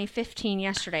was 2015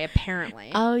 yesterday,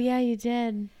 apparently. Oh, yeah, you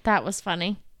did. That was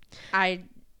funny. I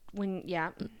think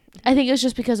it was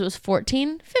just because it was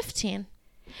 15.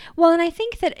 Well, and I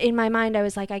think that in my mind, I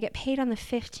was like, I get paid on the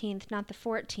 15th, not the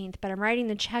 14th, but I'm writing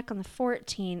the check on the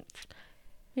 14th.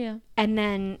 Yeah. And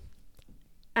then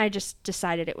I just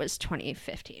decided it was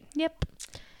 2015. Yep.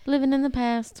 Living in the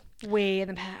past. Way in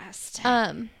the past.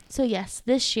 So yes,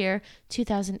 this year,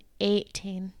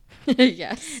 2018.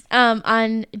 Yes.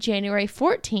 On January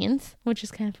 14th, which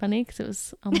is kind of funny because it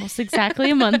was almost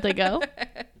exactly a month ago.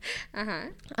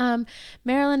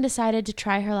 Marilyn decided to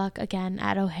try her luck again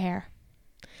at O'Hare.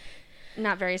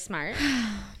 Not very smart.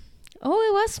 Oh,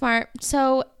 it was smart.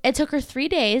 So it took her 3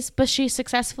 days, but she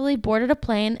successfully boarded a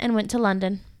plane and went to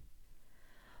London.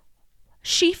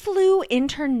 She flew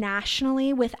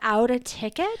internationally without a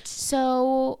ticket?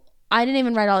 So I didn't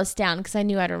even write all this down because I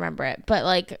knew I'd remember it. But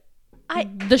like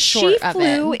the short of it. She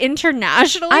flew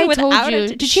internationally without a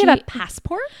ticket? Did she have a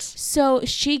passport? So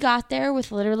she got there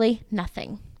with literally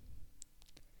nothing.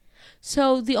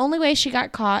 So the only way she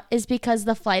got caught is because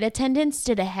the flight attendants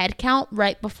did a head count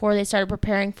right before they started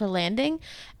preparing for landing.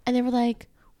 And they were like,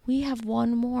 we have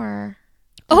one more.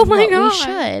 Oh my God. We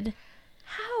should.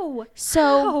 How?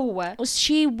 So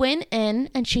she went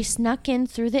in and she snuck in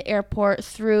through the airport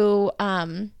through,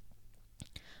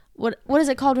 what is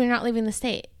it called when you're not leaving the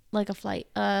state? Like a flight?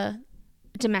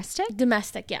 Domestic?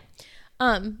 Domestic, yeah.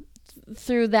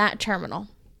 Through that terminal.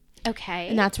 Okay.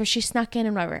 And that's where she snuck in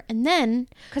and whatever. And then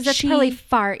because that's probably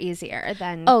far easier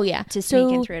than to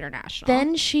sneak in through international.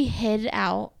 Then she hid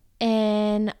out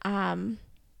and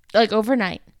like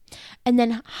overnight and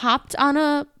then hopped on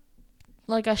a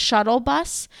shuttle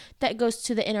bus that goes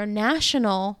to the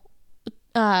international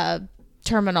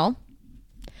terminal,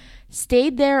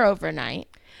 stayed there overnight.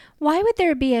 Why would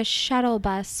there be a shuttle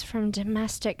bus from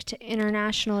domestic to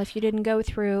international if you didn't go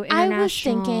through international? I was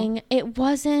thinking it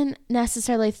wasn't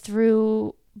necessarily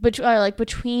through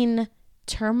between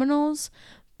terminals,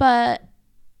 but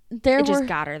it just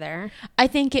got her there. I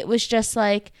think it was just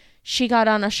like she got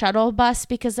on a shuttle bus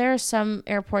because there are some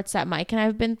airports that Mike and I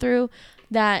have been through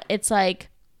that it's like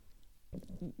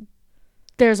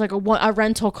there's like a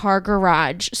rental car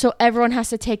garage. So everyone has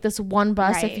to take this one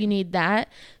bus if you need that.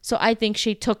 So I think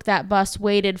she took that bus,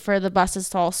 waited for the buses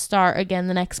to all start again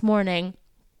the next morning,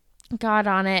 got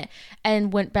on it,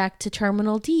 and went back to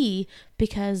Terminal D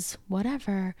because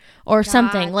whatever. Or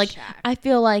something. Like, I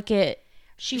feel like it.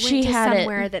 She went to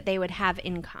somewhere that they would have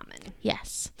in common.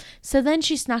 Yes. So then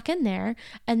she snuck in there,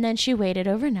 and then she waited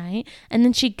overnight, and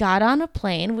then she got on a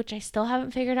plane, which I still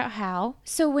haven't figured out how.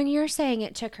 So when you're saying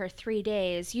it took her 3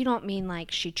 days, you don't mean like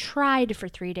she tried for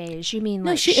 3 days. You mean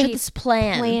like she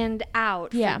planned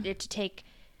out for it to take.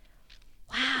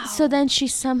 Wow. So then she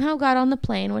somehow got on the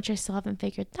plane, which I still haven't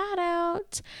figured that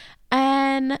out.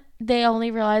 And they only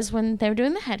realized when they were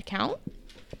doing the head count.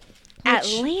 At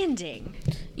landing?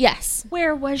 Yes.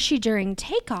 Where was she during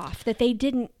takeoff that they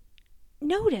didn't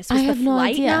notice? I have no idea.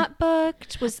 Was the flight not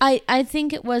booked? I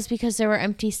think it was because there were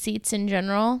empty seats in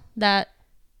general that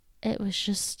it was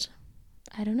just,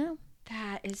 I don't know.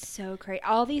 That is so crazy.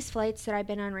 All these flights that I've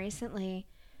been on recently,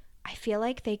 I feel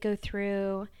like they go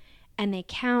through and they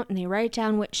count and they write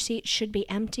down which seats should be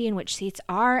empty and which seats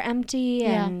are empty.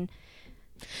 And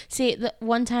see, the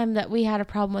one time that we had a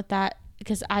problem with that,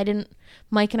 because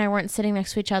Mike and I weren't sitting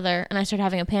next to each other, and I started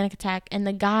having a panic attack, and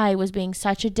the guy was being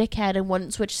such a dickhead and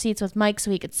wouldn't switch seats with Mike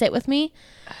so he could sit with me.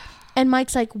 And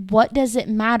Mike's like, what does it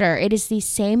matter? It is the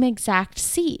same exact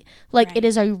seat. Like, it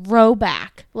is a row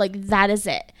back. Like, that is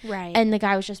it. Right. And the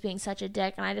guy was just being such a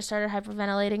dick, and I just started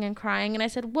hyperventilating and crying, and I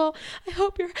said, well, I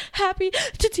hope you're happy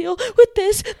to deal with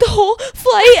this the whole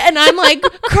flight. And I'm, like,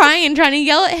 crying and trying to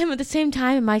yell at him at the same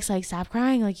time, and Mike's like, stop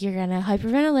crying. Like, you're going to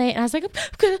hyperventilate. And I was like, I'm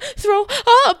going to throw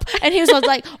up. And he was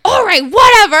like, all right,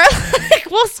 whatever.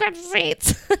 Like, we'll switch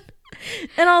seats.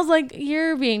 And I was like,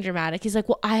 you're being dramatic. He's like,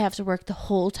 well, I have to work the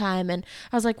whole time. And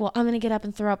I was like, well, I'm going to get up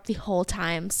and throw up the whole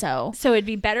time. So it'd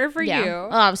be better for you. Oh,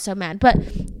 I was so mad. But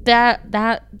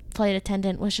that flight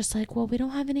attendant was just like, well, we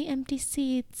don't have any empty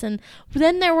seats. And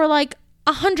then there were like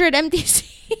 100 empty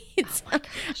seats. Oh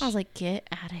I was like, get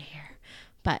out of here.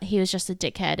 But he was just a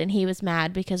dickhead. And he was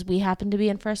mad because we happened to be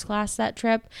in first class that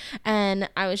trip. And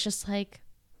I was just like,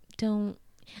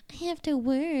 I have to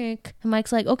work. And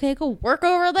Mike's like, okay, go work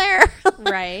over there.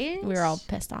 Right. We were all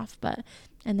pissed off,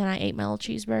 and then I ate my little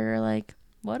cheeseburger, like,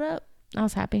 what up? I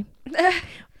was happy.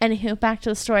 Anywho, back to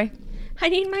the story. I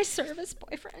need my service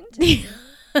boyfriend.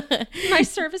 My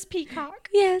service peacock.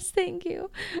 Yes, thank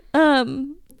you.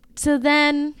 So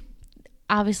then,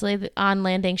 obviously, on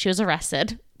landing, she was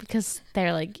arrested because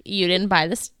they're like, you didn't buy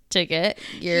this ticket.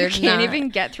 You can't even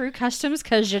get through customs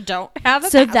because you don't have a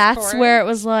so passport. That's where it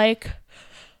was like,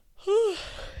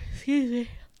 excuse me.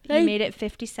 You made it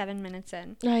 57 minutes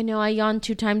in. I know. I yawned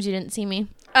 2 times. You didn't see me.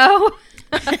 Oh.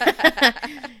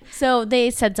 So they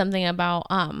said something about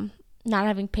not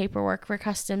having paperwork for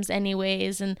customs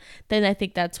anyways. And then I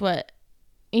think that's what,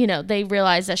 they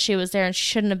realized that she was there and she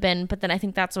shouldn't have been. But then I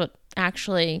think that's what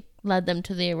actually led them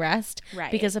to the arrest.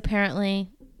 Right. Because apparently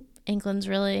England's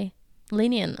really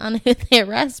lenient on who they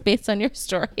arrest based on your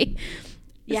story.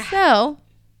 Yeah. So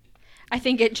I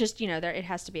think it just, it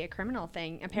has to be a criminal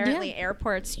thing. Apparently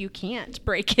airports you can't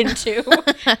break into,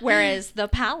 whereas the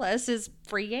palace is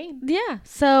free game. Yeah.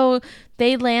 So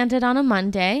they landed on a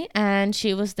Monday and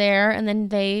she was there, and then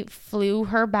they flew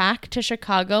her back to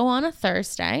Chicago on a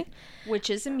Thursday. Which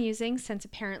is amusing since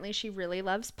apparently she really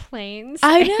loves planes.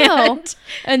 I know.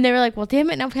 And they were like, well, damn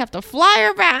it, now we have to fly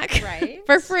her back. Right.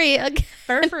 For free.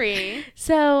 For free.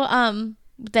 So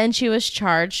then she was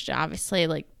charged, obviously,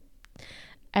 like,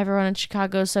 everyone in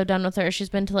Chicago is so done with her. She's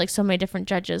been to like so many different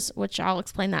judges, which I'll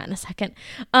explain that in a second.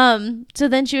 So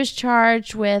then she was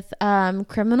charged with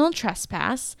criminal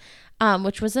trespass,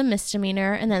 which was a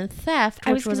misdemeanor, and then theft,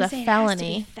 which was a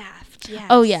felony. Theft, yes.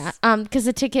 Oh yeah, because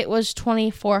the ticket was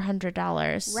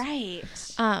 $2,400. Right.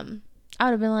 I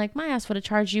would have been like, my ass would have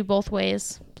charged you both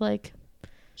ways. Like,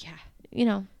 yeah,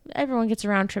 everyone gets a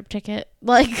round trip ticket.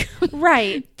 Like,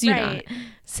 right. Do not.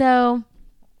 So.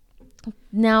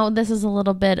 Now, this is a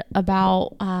little bit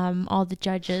about all the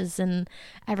judges and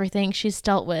everything she's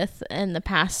dealt with in the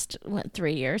past,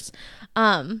 3 years.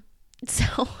 So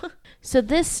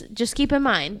this, just keep in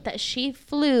mind that she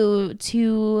flew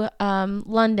to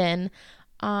London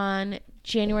on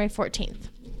January 14th.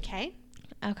 Okay.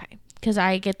 Because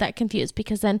I get that confused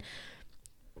because then,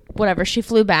 whatever, she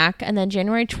flew back, and then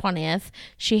January 20th,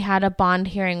 she had a bond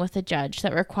hearing with a judge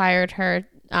that required her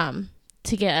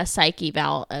to get a psych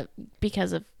eval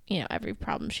because of every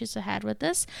problem she's had with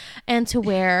this, and to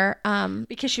wear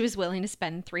because she was willing to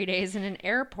spend 3 days in an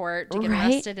airport to get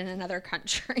arrested in another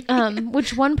country.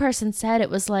 Which one person said it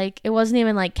was like, it wasn't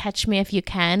even like catch me if you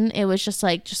can, it was just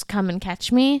like, just come and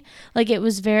catch me. Like, it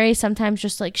was very sometimes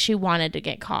just like she wanted to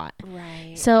get caught.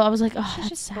 Right. So I was like, oh, she's that's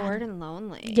just sad. Bored and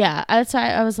lonely. Yeah, that's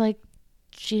why I was like,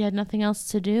 she had nothing else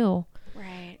to do.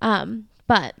 Right.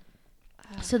 But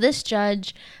so this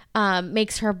judge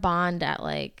makes her bond at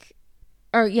like,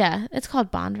 or yeah, it's called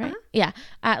bond, right? Uh-huh. Yeah,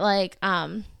 at like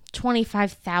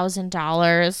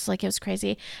 $25,000. Like, it was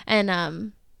crazy,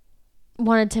 and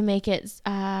wanted to make it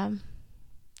I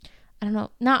don't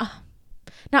know, not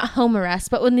home arrest,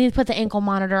 but when they put the ankle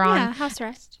monitor on. Yeah, house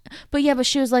arrest. But yeah, but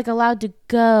she was like allowed to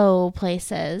go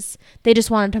places. They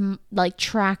just wanted to like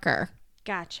track her.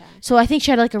 Gotcha. So I think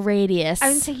she had like a radius. I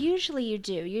would say usually you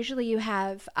do. Usually you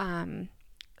have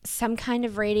some kind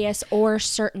of radius or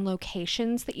certain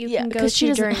locations that you can go to she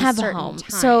doesn't during have certain a home.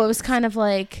 times. So it was kind of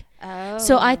like, oh.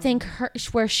 So I think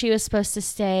where she was supposed to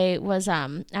stay was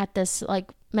at this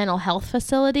like mental health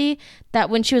facility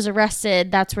that when she was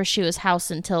arrested, that's where she was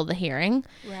housed until the hearing.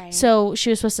 Right. So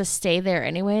she was supposed to stay there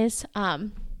anyways.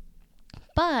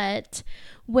 But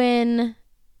when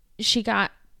she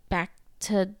got back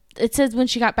to, it says when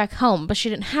she got back home, but she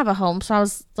didn't have a home. So I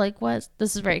was like, what?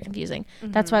 This is very confusing.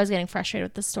 Mm-hmm. That's why I was getting frustrated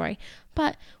with this story.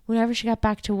 But whenever she got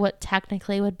back to what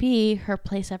technically would be her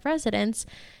place of residence,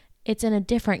 it's in a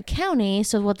different county.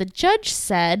 So what the judge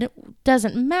said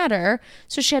doesn't matter.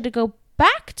 So she had to go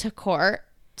back to court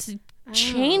to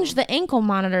change the ankle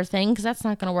monitor thing, because that's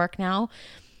not going to work now.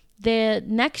 The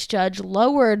next judge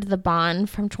lowered the bond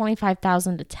from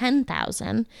 $25,000 to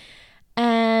 $10,000.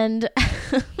 And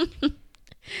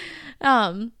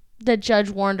the judge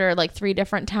warned her like 3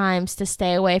 different times to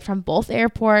stay away from both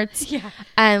airports. Yeah.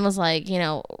 And was like,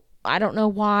 I don't know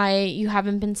why you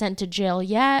haven't been sent to jail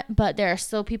yet, but there are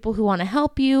still people who want to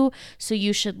help you, so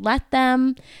you should let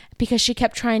them, because she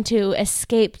kept trying to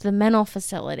escape the mental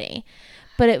facility.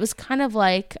 But it was kind of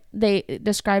like, they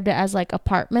described it as like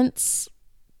apartments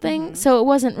thing. Mm-hmm. So it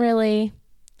wasn't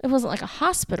like a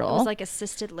hospital. It was like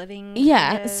assisted living.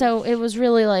 Yeah. Kind of. So it was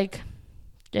really like,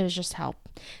 it was just help.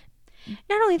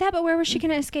 Not only that, but where was she going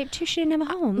to escape to? She didn't have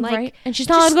a home. Like, right. And she's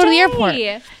not allowed to go to the airport.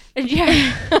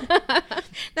 Yeah.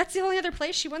 That's the only other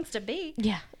place she wants to be.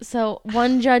 Yeah. So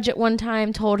one judge at one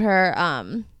time told her,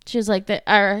 she was like,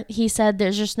 he said,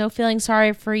 there's just no feeling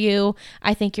sorry for you.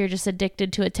 I think you're just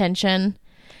addicted to attention,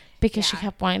 because she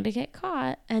kept wanting to get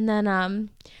caught. And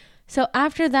then, so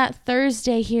after that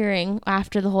Thursday hearing,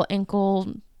 after the whole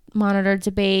ankle monitor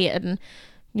debate and,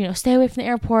 stay away from the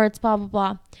airports, blah, blah,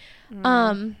 blah.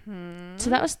 So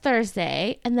that was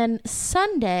Thursday. And then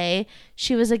Sunday,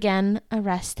 she was again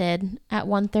arrested at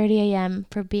 1:30 a.m.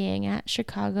 for being at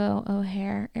Chicago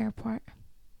O'Hare Airport.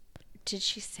 Did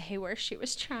she say where she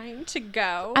was trying to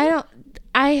go?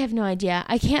 I have no idea.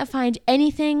 I can't find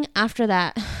anything after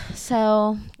that.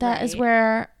 So that is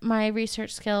where my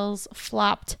research skills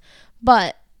flopped.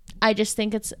 But I just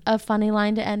think it's a funny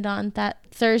line to end on, that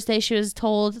Thursday she was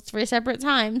told 3 separate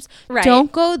times,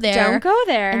 don't go there. Don't go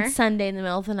there. And Sunday in the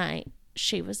middle of the night,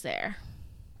 she was there.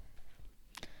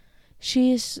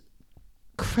 She's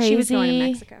crazy. She was going to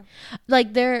Mexico.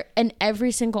 Like, they're in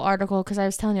every single article, because I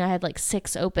was telling you I had like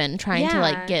 6 open trying to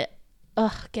like get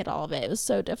all of it. It was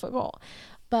so difficult.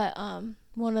 But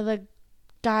one of the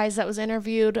guys that was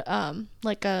interviewed,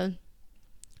 like a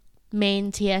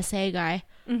main TSA guy,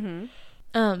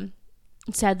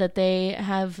 said that they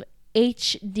have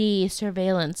HD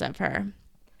surveillance of her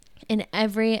in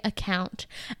every account,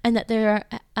 and that they're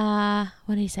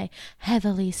what do you say,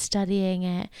 heavily studying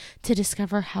it to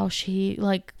discover how she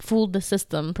like fooled the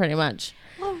system, pretty much.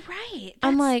 Well, right.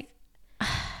 I'm like,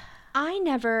 I'd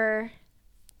never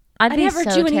so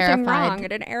do anything terrified. wrong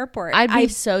at an airport. I'd be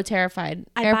so terrified.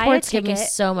 Airports give me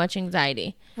so much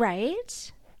anxiety.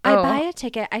 Right? I buy a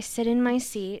ticket. I sit in my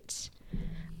seat.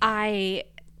 I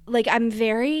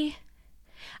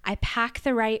pack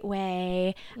the right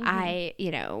way. I,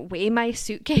 weigh my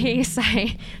suitcase.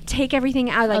 I take everything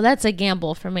out. Like, that's a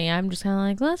gamble for me. I'm just kind of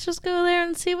like, let's just go there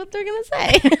and see what they're going to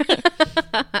say.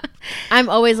 I'm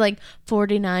always like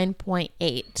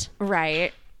 49.8.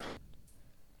 Right.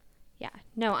 Yeah.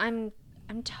 No, I'm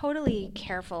totally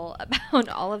careful about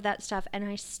all of that stuff.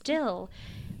 And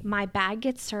my bag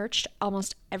gets searched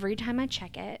almost every time I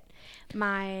check it.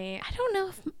 I don't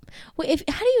know how do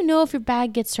you know if your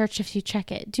bag gets searched if you check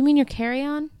it? Do you mean your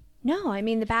carry-on? No, I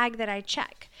mean the bag that I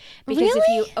check. Because if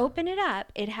you open it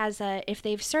up, it has if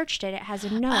they've searched it, it has a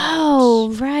note.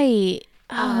 Oh, right.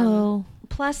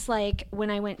 Plus, like,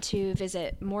 when I went to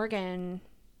visit Morgan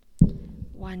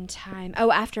one time,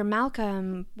 after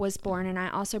Malcolm was born, and I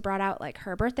also brought out like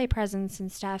her birthday presents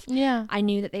and stuff. Yeah. I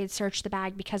knew that they'd searched the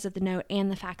bag because of the note and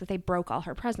the fact that they broke all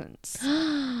her presents.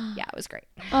 Yeah, it was great.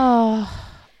 Oh,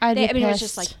 it was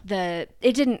just like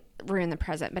it didn't ruin the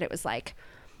present, but it was like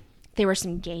there were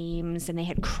some games and they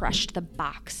had crushed the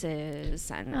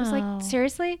boxes, and I was like,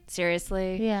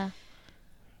 seriously? Yeah.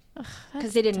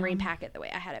 Because they didn't repack it the way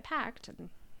I had it packed, and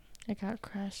it got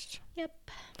crushed.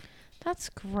 Yep. That's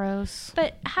gross.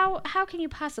 But how can you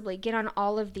possibly get on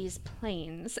all of these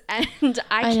planes and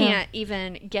I can't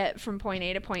even get from point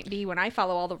A to point B when I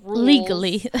follow all the rules?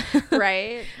 Legally.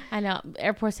 Right? I know.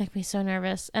 Airports make me so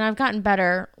nervous. And I've gotten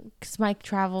better because Mike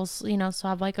travels, so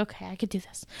I'm like, okay, I could do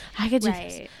this. I could do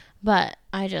this. But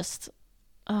I just,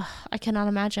 I cannot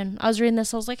imagine. I was reading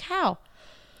this. I was like, how?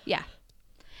 Yeah.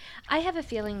 I have a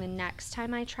feeling the next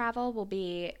time I travel will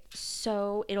be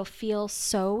it'll feel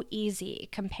so easy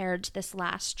compared to this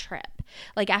last trip.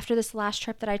 Like after this last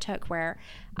trip that I took where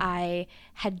I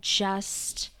had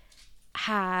just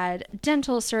had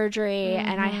dental surgery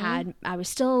and I was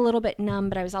still a little bit numb,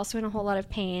 but I was also in a whole lot of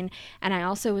pain, and I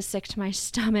also was sick to my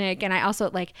stomach, and I also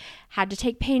like had to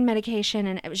take pain medication,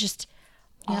 and it was just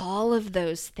all of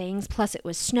those things. Plus it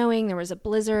was snowing. There was a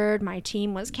blizzard. My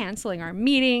team was canceling our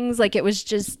meetings. Like it was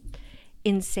just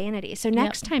insanity. So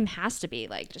next time has to be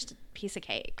like just a piece of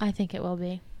cake. I think it will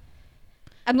be.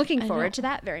 I'm looking forward to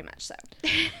that very much so.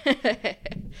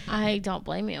 I don't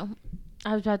blame you.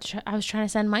 I was trying to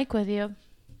send Mike with you.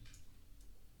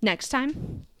 Next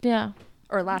time? Yeah.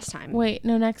 Or last time? Wait,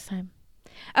 no, next time.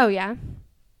 Oh, yeah.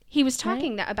 He was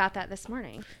talking about that this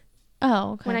morning.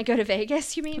 Oh, okay. When I go to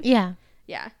Vegas, you mean? Yeah.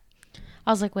 Yeah.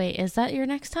 I was like, wait, is that your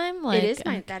next time? Like,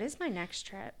 that is my next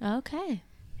trip. Okay.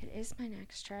 It is my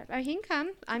next trip. He can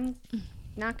come. I'm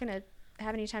not going to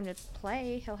have any time to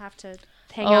play. He'll have to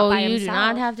hang out by himself. Oh, you do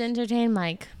not have to entertain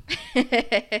Mike.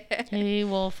 He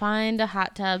will find a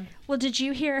hot tub. Well, did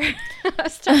you hear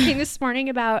us talking this morning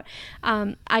about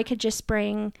I could just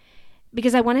bring,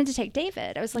 because I wanted to take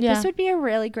David. I was like, this would be a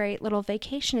really great little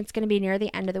vacation. It's going to be near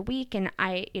the end of the week. And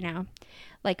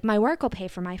like my work will pay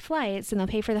for my flights and they'll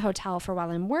pay for the hotel for while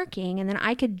I'm working. And then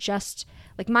I could just,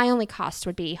 like, my only cost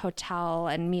would be hotel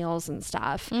and meals and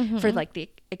stuff for like the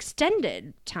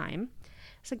extended time.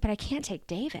 I was like, but I can't take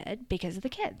David because of the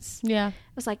kids. Yeah. I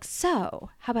was like, so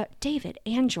how about David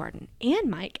and Jordan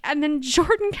and Mike? And then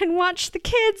Jordan can watch the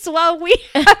kids while we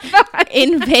have fun.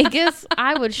 In Vegas,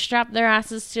 I would strap their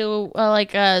asses to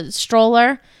like a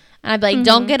stroller. And I'd be like,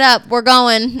 don't get up. We're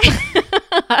going.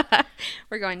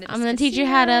 We're going to I'm going to teach you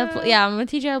how to I'm going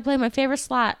to teach you how to play my favorite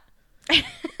slot.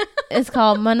 It's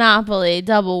called Monopoly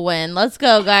Double Win. Let's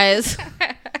go, guys.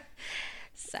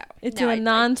 It's No, in I a don't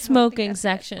non-smoking think that's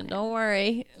section. Don't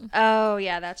worry. Oh,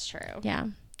 yeah, that's true. Yeah.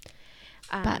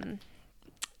 But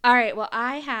all right, well,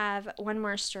 I have one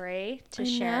more story to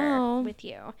share with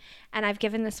you. And I've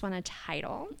given this one a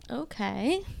title.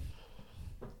 Okay.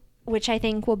 Which I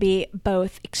think will be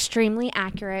both extremely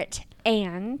accurate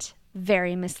and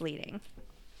very misleading.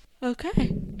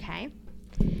 Okay. Okay.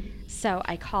 So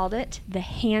I called it The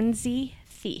Handsy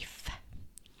Thief.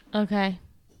 Okay.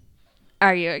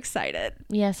 Are you excited?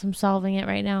 Yes, I'm solving it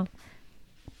right now.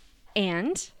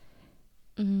 And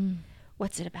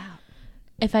what's it about?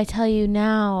 If I tell you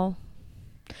now,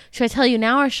 should I tell you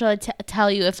now or should I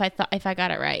tell you if I got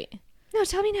it right? No,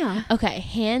 tell me now. Okay,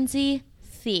 Handsy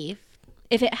Thief.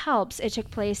 If it helps, it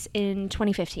took place in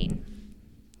 2015,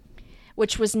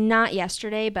 which was not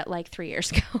yesterday, but like 3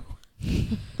 years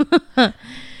ago.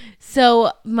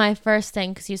 So my first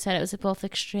thing, because you said it was both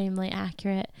extremely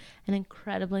accurate and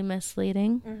incredibly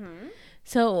misleading. Mm-hmm.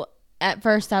 So at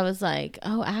first I was like,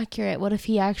 oh, accurate. What if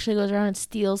he actually goes around and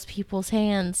steals people's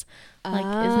hands? Like,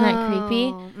 isn't that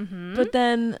creepy? Mm-hmm. But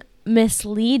then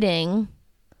misleading,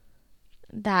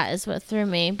 that is what threw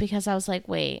me, because I was like,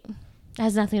 wait, it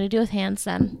has nothing to do with hands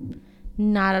then.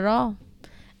 Not at all.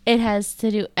 It has to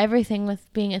do everything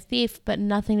with being a thief, but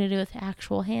nothing to do with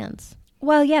actual hands.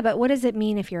 Well, yeah, but what does it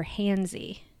mean if you're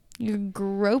handsy? You're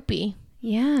gropey.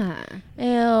 Yeah.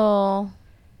 Ew.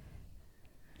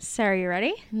 So are you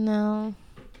ready? No.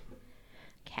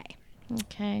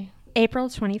 Okay. April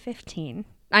 2015.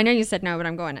 I know you said no, but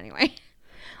I'm going anyway.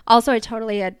 Also,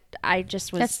 I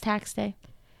just was... That's tax day.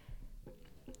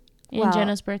 And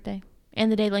Jenna's birthday.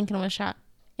 And the day Lincoln was shot.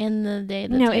 And the day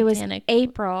the Titanic. No, it was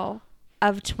April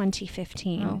of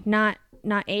 2015. Oh.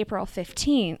 Not April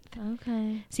 15th.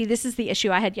 Okay. See, this is the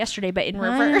issue I had yesterday, but in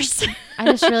reverse. I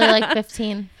just really like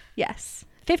 15. Yes.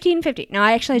 15. No,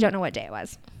 I actually don't know what day it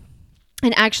was.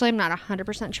 And actually, I'm not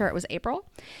 100% sure it was April.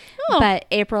 Oh. But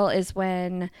April is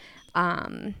when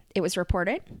it was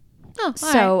reported. Oh,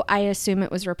 so right. I assume it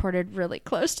was reported really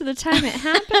close to the time it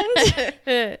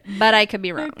happened. But I could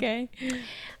be wrong. Okay.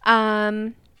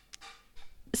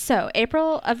 So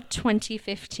April of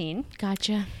 2015.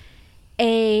 Gotcha.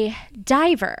 A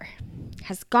diver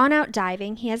has gone out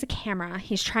diving. He has a camera.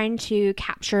 He's trying to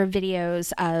capture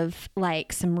videos of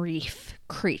like some reef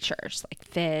creatures, like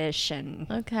fish and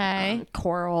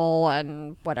coral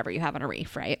and whatever you have on a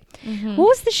reef, right? Mm-hmm. What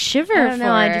was the shiver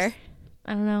I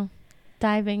don't know.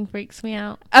 Diving freaks me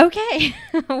out. Okay.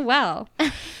 Well,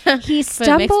 he stumbles. But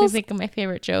it makes me think of my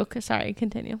favorite joke. Sorry,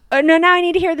 continue. Oh, no, now I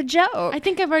need to hear the joke. I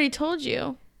think I've already told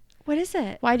you. What is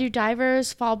it? Why do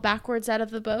divers fall backwards out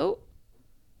of the boat?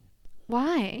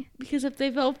 Why? Because if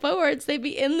they fell forwards, they'd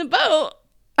be in the boat.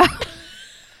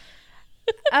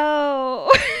 Oh.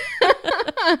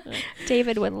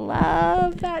 David would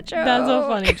love that joke. That's a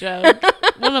funny joke.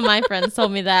 One of my friends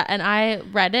told me that, and I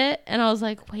read it, and I was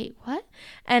like, wait, what?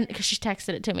 And because she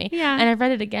texted it to me. Yeah. And I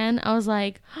read it again. I was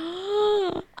like,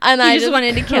 and I just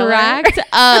wanted to kill her.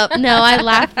 Up. No, I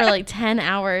laughed for like 10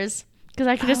 hours because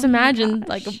I could just imagine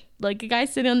like a guy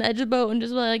sitting on the edge of the boat and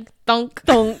just like, thunk,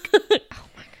 thunk.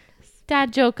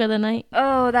 Dad joke of the night.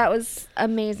 Oh, that was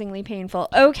amazingly painful.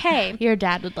 Okay. Your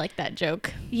dad would like that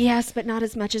joke. Yes, but not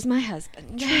as much as my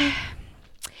husband.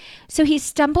 So he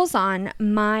stumbles on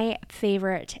my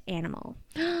favorite animal.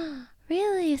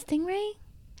 Really? A stingray?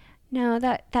 No,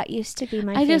 that used to be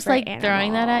my favorite animal. I just like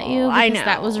throwing that at you because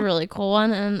that was a really cool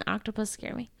one, and an octopus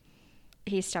scared me.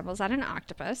 He stumbles on an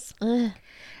octopus. Ugh.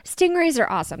 Stingrays are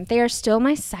awesome. They are still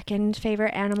my second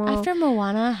favorite animal. After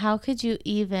Moana, how could you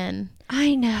even?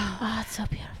 I know. Oh, it's so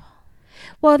beautiful.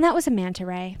 Well, and that was a manta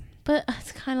ray. But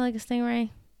it's kind of like a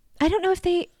stingray. I don't know if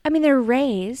they're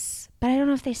rays, but I don't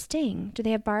know if they sting. Do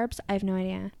they have barbs? I have no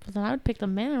idea. Well, then I would pick the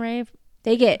manta ray.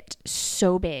 They get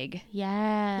so big.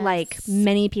 Yes. Like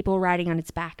many people riding on its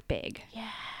back big.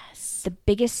 Yes. The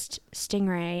biggest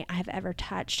stingray I have ever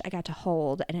touched, I got to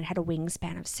hold, and it had a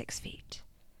wingspan of 6 feet.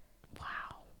 Wow.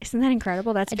 Isn't that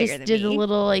incredible? That's bigger than me. I just did a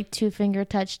little like 2-finger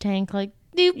touch tank, like,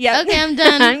 doop. Yep. Okay, I'm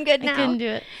done. I'm good now. I couldn't do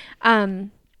it.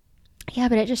 Yeah,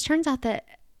 but it just turns out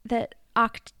that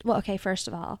first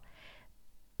of all,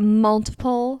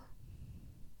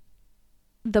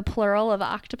 the plural of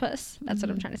octopus, that's what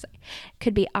I'm trying to say,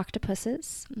 could be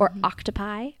octopuses or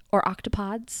octopi or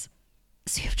octopods.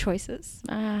 So you have choices.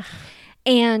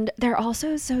 And they're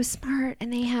also so smart,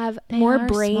 and they have more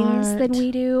brains than we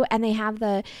do, and they have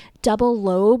the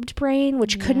double-lobed brain,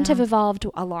 which couldn't have evolved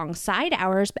alongside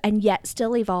ours, and yet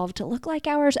still evolved to look like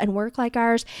ours and work like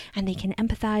ours, and they can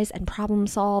empathize and problem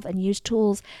solve and use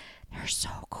tools. They're so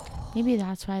cool. Maybe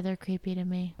that's why they're creepy to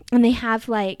me. And they have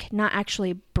like not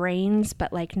actually brains,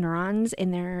 but like neurons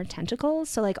in their tentacles.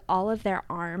 So like all of their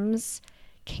arms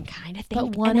can kind of think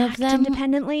but one and of them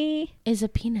independently. Is a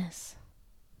penis.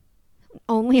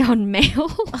 Only on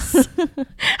males.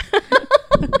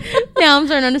 Now I'm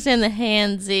starting to understand the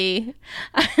handsy.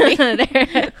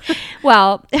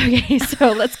 Well, okay,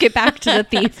 so let's get back to the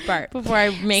thief part before I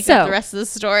make up the rest of the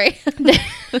story.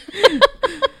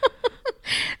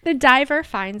 The diver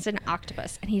finds an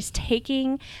octopus and he's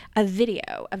taking a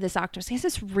video of this octopus. He has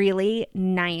this really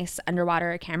nice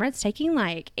underwater camera. It's taking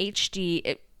like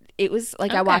HD. It was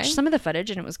like, okay. I watched some of the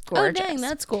footage and it was gorgeous. Oh, dang,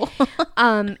 that's cool.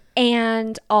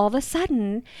 And all of a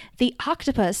sudden, the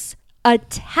octopus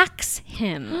attacks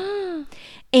him.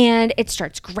 And it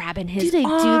starts grabbing his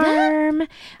arm. Do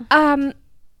that?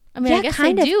 I mean, I guess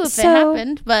they do if it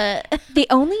happened, but... The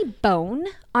only bone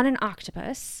on an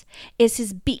octopus is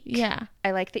his beak. Yeah.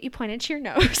 I like that you pointed to your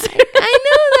nose. I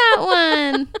know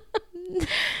that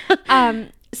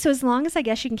one. So as long as I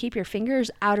guess you can keep your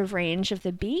fingers out of range of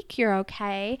the beak, you're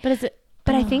okay. But is it?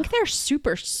 But I think they're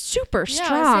super, super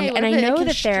strong, and I know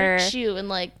that they're. You and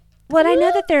like. Well, I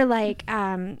know that they're like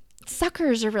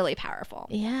suckers are really powerful.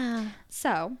 Yeah.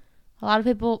 So. A lot of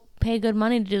people pay good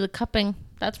money to do the cupping.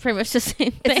 That's pretty much the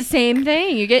same thing. It's the same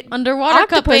thing. You get underwater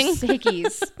cupping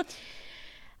hickeys.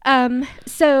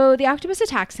 So the octopus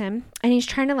attacks him and he's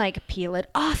trying to like peel it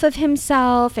off of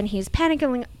himself and he's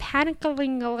panicking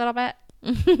a little bit.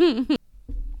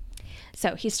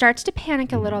 So he starts to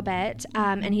panic a little bit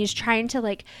and he's trying to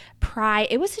like pry.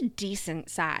 It was a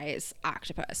decent size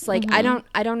octopus. Like I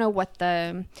don't know what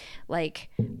the like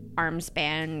arm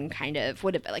span kind of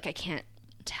would have been. Like I can't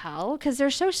tell because they're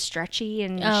so stretchy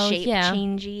and shape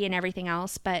changey and everything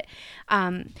else, but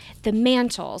the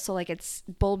mantle, so like its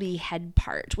bulby head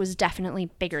part, was definitely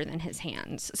bigger than his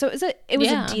hands. So it was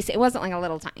a decent, it wasn't like a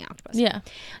little tiny octopus.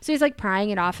 So he's like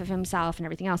prying it off of himself and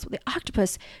everything else, but the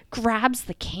octopus grabs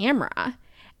the camera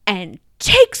and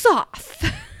takes off.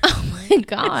 Oh my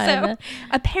god. So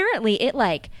apparently it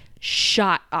like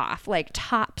shot off like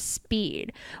top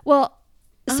speed. Well,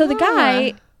 so the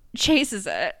guy chases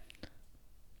it.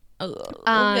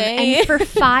 Okay. And for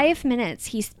 5 minutes,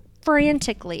 he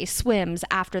frantically swims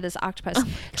after this octopus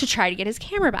to try to get his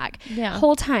camera back. Yeah.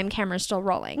 Whole time, camera's still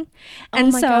rolling.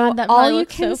 And so God, that all you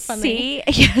so can funny.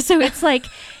 see, so it's like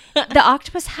the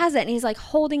octopus has it, and he's like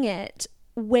holding it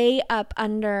way up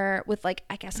under with like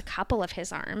I guess a couple of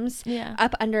his arms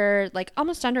up under like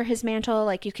almost under his mantle,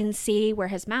 like you can see where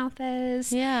his mouth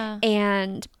is,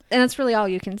 and that's really all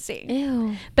you can see.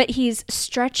 Ew. But he's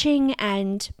stretching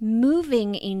and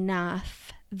moving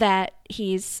enough that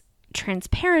he's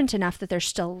transparent enough that there's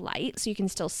still light so you can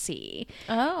still see.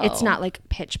 It's not like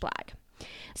pitch black.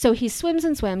 So he swims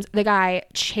and swims. The guy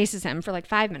chases him for like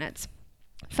 5 minutes,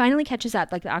 finally catches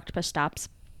up, like the octopus stops.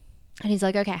 And he's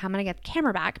like, okay, I'm going to get the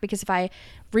camera back because if I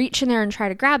reach in there and try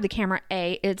to grab the camera,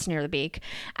 A, it's near the beak,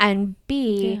 and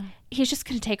B, he's just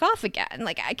going to take off again.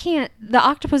 Like I can't, the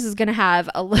octopus is going to have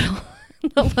a little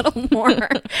more.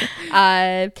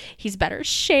 He's better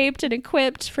shaped and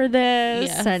equipped for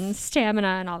this and stamina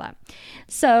and all that.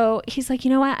 So he's like, you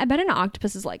know what? I bet an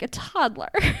octopus is like a toddler.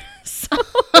 So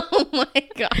oh my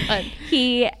god.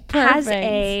 He has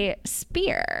a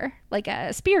spear, like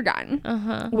a spear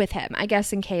gun with him, I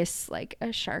guess, in case like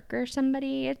a shark or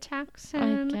somebody attacks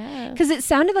him. Because it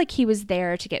sounded like he was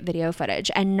there to get video footage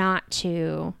and not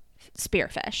to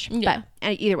spearfish. But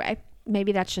either way,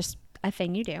 maybe that's just a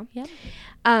thing you do.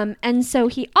 And so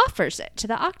he offers it to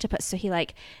the octopus. So he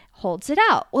like holds it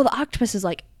out. Well, the octopus is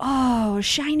like, oh,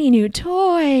 shiny new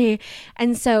toy.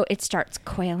 And so it starts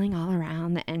coiling all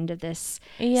around the end of this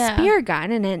spear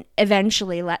gun, and then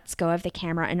eventually lets go of the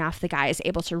camera enough the guy is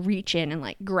able to reach in and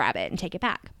like grab it and take it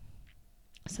back.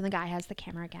 So the guy has the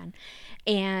camera again.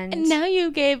 And now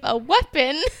you gave a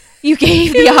weapon. You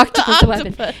gave the octopus a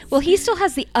weapon. Well, he still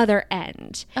has the other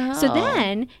end. So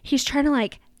then he's trying to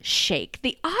like shake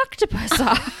the octopus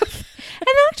off. And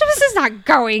the octopus is not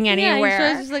going anywhere.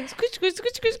 He's just like squish, squish,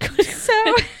 squish, squish,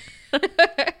 squish.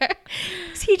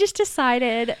 So he just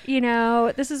decided, you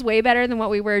know, this is way better than what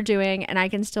we were doing, and I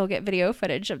can still get video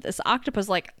footage of this octopus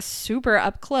like super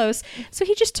up close. So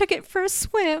he just took it for a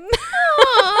swim.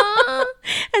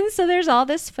 And so there's all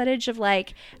this footage of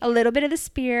like a little bit of the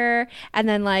spear, and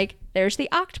then like there's the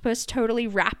octopus totally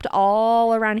wrapped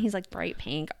all around. He's like bright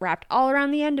pink, wrapped all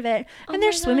around the end of it, and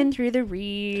they're swimming through the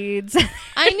reeds.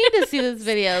 I need to see this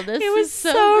video. This was is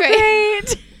so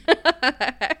great.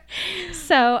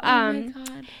 So oh my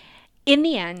God. in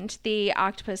the end, the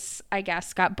octopus, I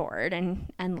guess, got bored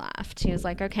and left. He was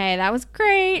like, okay, that was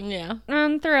great. Yeah.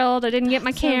 I'm thrilled. I didn't get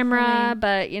my So camera, funny.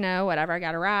 but, whatever. I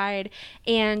got a ride.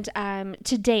 And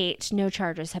to date, no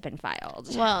charges have been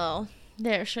filed. Well,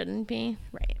 there shouldn't be.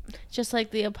 Right. Just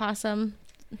like the opossum.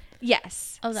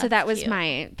 Yes. Oh, so that's that was cute.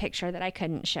 my picture that I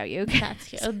couldn't show you. That's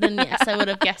cute. Then yes, I would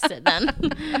have guessed it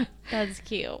then. That's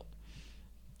cute.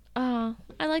 Oh,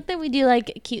 I like that we do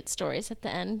like cute stories at the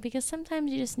end because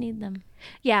sometimes you just need them.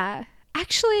 Yeah.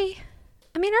 Actually,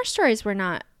 I mean, our stories were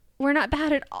not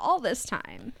bad at all this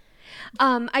time.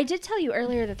 I did tell you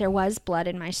earlier that there was blood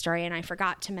in my story, and I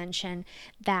forgot to mention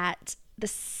that the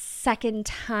second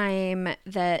time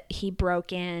that he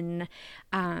broke in,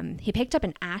 he picked up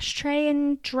an ashtray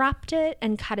and dropped it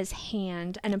and cut his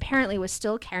hand, and apparently was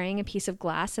still carrying a piece of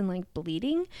glass and like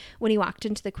bleeding when he walked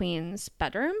into the queen's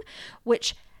bedroom,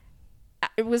 which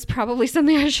it was probably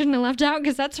something I shouldn't have left out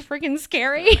because that's freaking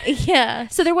scary. Yeah.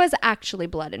 So there was actually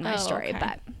blood in my Oh, story, okay.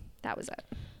 but that was it.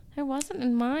 There wasn't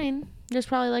in mine. There's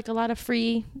probably like a lot of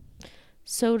free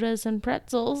sodas and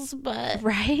pretzels, but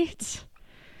Right?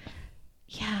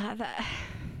 Yeah.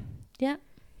 yeah.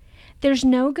 There's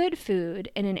no good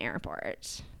food in an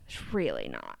airport. There's really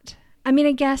not. I mean,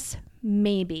 I guess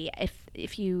maybe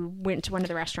if you went to one of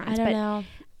the restaurants, I don't but know.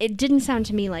 it didn't sound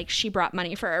to me like she brought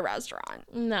money for a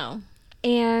restaurant. No.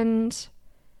 And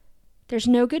there's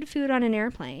no good food on an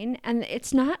airplane, and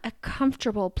it's not a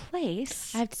comfortable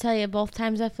place. I have to tell you, both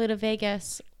times I flew to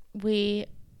Vegas, we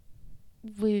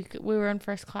were in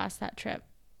first class that trip,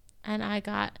 and I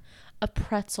got a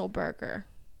pretzel burger.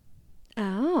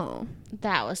 Oh.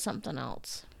 That was something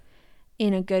else.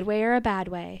 In a good way or a bad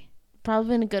way?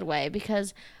 Probably in a good way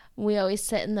because we always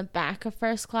sit in the back of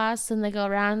first class and they go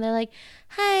around and they're like,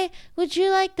 hi, would you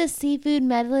like the seafood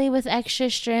medley with extra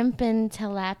shrimp and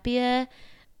tilapia?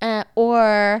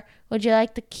 Or would you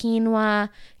like the quinoa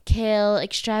kale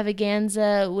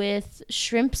extravaganza with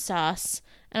shrimp sauce?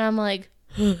 And I'm like,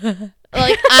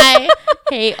 I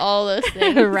hate all those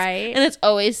things. Right. And it's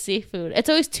always seafood. It's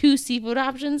always 2 seafood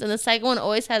options. And the second one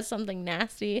always has something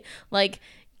nasty, like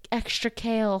extra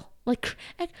kale, like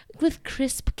with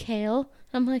crisp kale.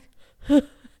 I'm like,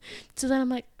 so then I'm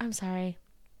like, I'm sorry.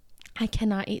 I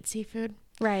cannot eat seafood.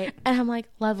 Right. And I'm like,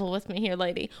 level with me here,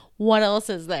 lady. What else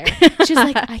is there? She's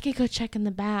like, I could go check in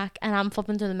the back. And I'm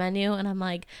flipping through the menu and I'm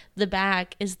like, the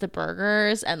back is the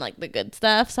burgers and like the good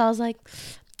stuff. So I was like,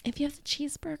 if you have the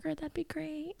cheeseburger, that'd be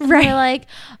great. And Right. they're like,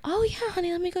 oh yeah,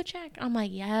 honey, let me go check. I'm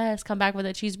like, yes, come back with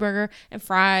a cheeseburger and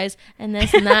fries and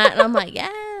this and that. And I'm like,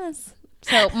 yes.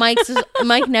 So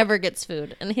Mike never gets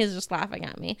food and he's just laughing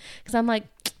at me because I'm like,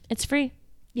 it's free.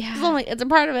 Yeah. So I'm like, it's a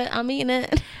part of it. I'm eating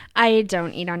it. I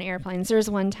don't eat on airplanes. There was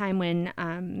one time when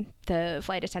the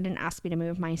flight attendant asked me to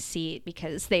move my seat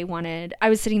because I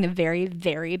was sitting the very,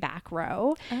 very back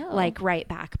row, like right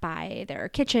back by their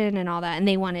kitchen and all that. And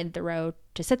they wanted the row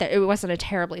to sit there. It wasn't a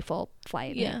terribly full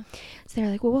flight. Yeah. So they're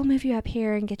like, well, we'll move you up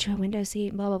here and get you a window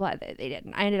seat, blah, blah, blah. They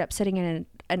didn't. I ended up sitting in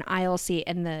an aisle seat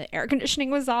and the air conditioning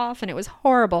was off and it was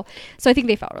horrible. So I think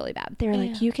they felt really bad. They were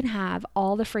like, you can have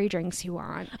all the free drinks you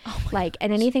want.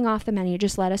 And anything off the menu,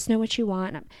 just let us know what you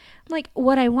want. I'm like,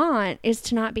 what I want is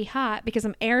to not be hot because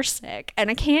I'm air sick and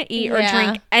I can't eat or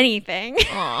drink anything.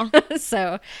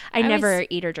 So I never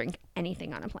eat or drink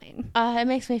anything on a plane. It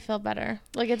makes me feel better.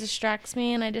 Like it distracts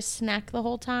me and I just snack the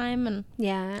whole time and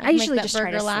I usually make that just try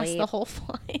burger to last sleep. the whole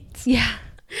flight. Yeah.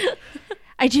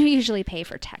 I do usually pay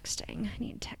for texting. I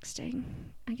need texting.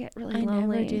 I get really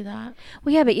lonely. I never do that.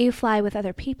 Well, yeah, but you fly with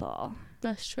other people.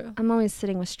 That's true. I'm always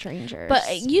sitting with strangers.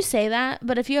 But you say that,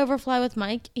 but if you ever fly with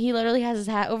Mike, he literally has his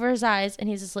hat over his eyes and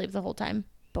he's asleep the whole time.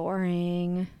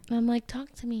 Boring. And I'm like,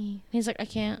 talk to me. He's like, I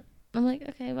can't. I'm like,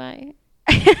 okay, bye.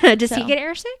 Does he get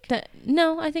airsick?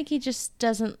 No, I think he just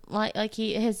doesn't like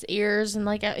his ears and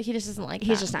like he just doesn't like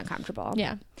He's that. just not comfortable.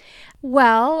 Yeah.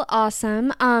 Well,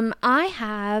 awesome. I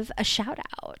have a shout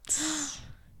out.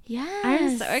 Yes.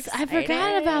 I'm so excited. I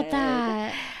forgot about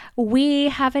that. We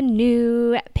have a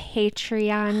new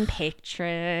Patreon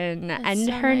patron, and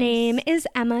so her nice. name is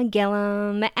Emma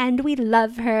Gillum, and we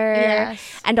love her.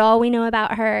 Yes. And all we know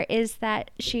about her is that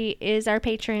she is our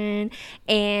patron,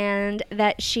 and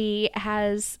that she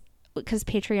has, because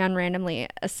Patreon randomly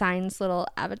assigns little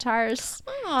avatars.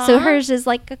 Aww. So hers is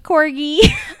like a corgi.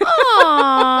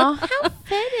 Aw, how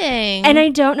fitting. And I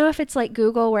don't know if it's like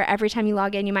Google where every time you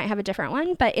log in, you might have a different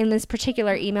one. But in this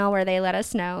particular email where they let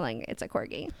us know, like, it's a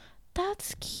corgi.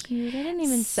 That's cute. I didn't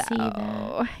even see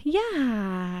that.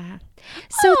 Yeah.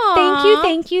 So Aw.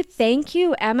 thank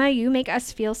you, Emma. You make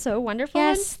us feel so wonderful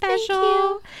and Yes, thank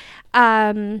special.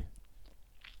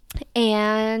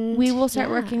 And we will start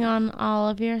working on all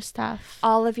of your stuff.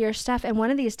 All of your stuff. And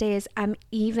one of these days, I'm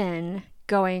even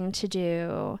going to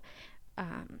do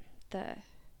the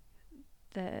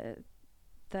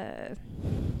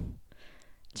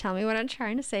tell me what I'm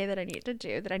trying to say that I need to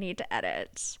do, that I need to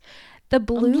edit. The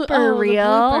blooper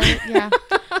reel. The blooper. Yeah.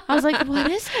 I was like,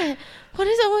 what is it? What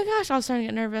is it? Oh my gosh. I was starting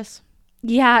to get nervous.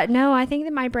 Yeah, no, I think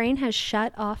that my brain has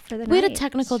shut off for the night. We had a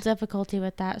technical difficulty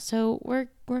with that, so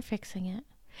we're fixing it.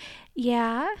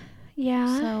 Yeah.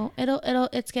 So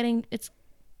it's getting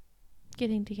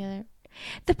together.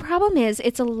 The problem is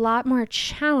it's a lot more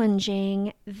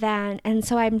challenging than, and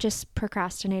so I'm just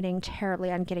procrastinating terribly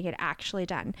on getting it actually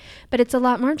done. But it's a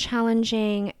lot more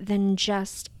challenging than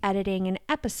just editing an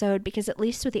episode, because at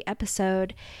least with the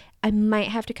episode, I might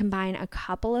have to combine a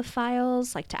couple of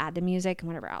files, like to add the music and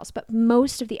whatever else. But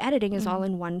most of the editing is all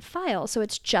in one file. So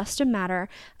it's just a matter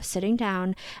of sitting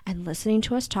down and listening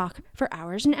to us talk for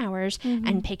hours and hours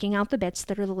and picking out the bits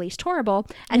that are the least horrible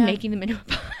and making them into a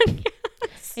podcast.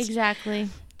 Exactly.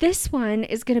 This one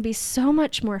is going to be so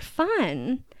much more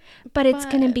fun, but it's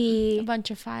going to be a bunch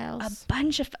of files. A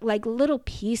bunch of like little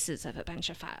pieces of a bunch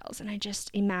of files. And I just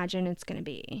imagine it's going to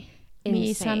be insane.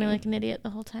 Me sounding like an idiot the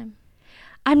whole time.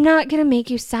 I'm not going to make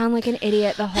you sound like an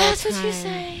idiot the whole time. That's what you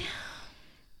say.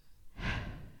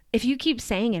 If you keep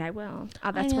saying it, I will.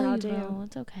 That's what I'll do. Will.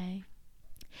 It's okay.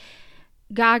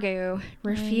 Gagu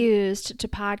refused to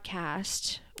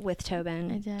podcast with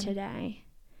Tobin today.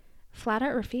 Flat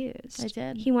out refused. I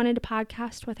did. He wanted to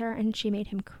podcast with her, and she made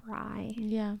him cry.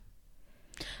 Yeah.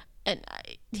 And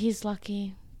he's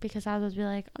lucky, because I would be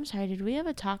like, I'm sorry, did we have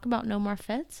a talk about no more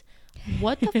fits?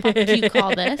 What the fuck do you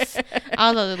call this?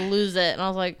 I was about to lose it, and I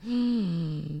was like,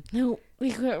 no,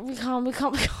 be calm.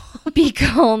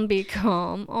 Be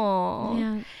calm. Oh.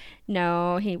 Yeah.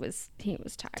 No, he was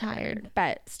tired,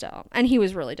 but still. And he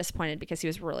was really disappointed because he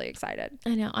was really excited.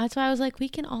 I know. That's why I was like, we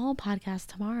can all podcast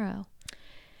tomorrow.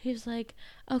 He was like,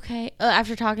 okay.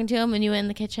 After talking to him and you went in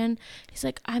the kitchen, he's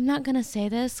like, I'm not going to say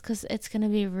this because it's going to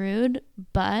be rude,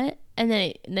 but, and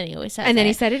then he always said it. And then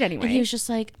he said it anyway. And he was just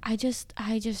like, I just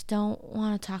don't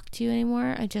want to talk to you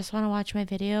anymore. I just want to watch my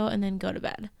video and then go to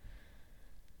bed.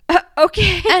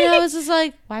 Okay. And I was just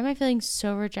like, why am I feeling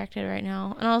so rejected right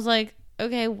now? And I was like,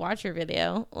 okay, watch your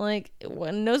video. Like,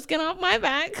 no skin off my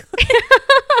back. Like,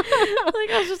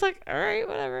 I was just like, all right,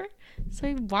 whatever. So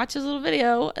he watched his little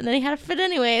video, and then he had a fit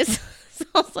anyways. So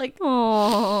I was like,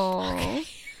 oh. Okay.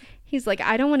 He's like,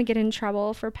 I don't want to get in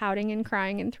trouble for pouting and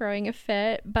crying and throwing a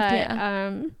fit, but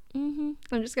I'm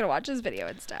just going to watch his video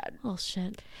instead. Oh,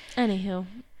 shit. Anywho,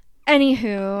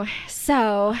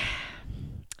 so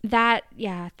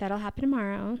that'll happen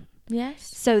tomorrow. Yes.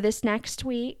 So this next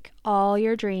week, all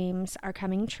your dreams are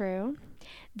coming true.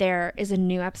 There is a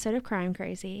new episode of Crime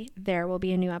Crazy. There will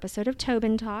be a new episode of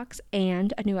Tobin Talks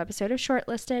and a new episode of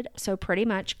Shortlisted. So pretty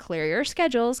much clear your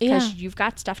schedules because you've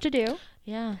got stuff to do.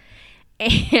 Yeah.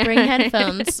 And bring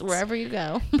headphones wherever you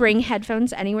go. Bring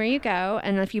headphones anywhere you go.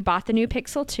 And if you bought the new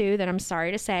Pixel 2, then I'm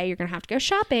sorry to say you're going to have to go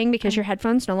shopping because your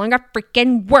headphones no longer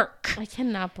freaking work. I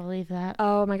cannot believe that.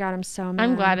 Oh my God, I'm so mad.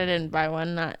 I'm glad I didn't buy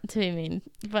one, not to be mean,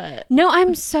 but. No,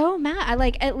 I'm so mad.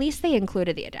 At least they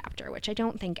included the adapter, which I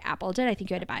don't think Apple did. I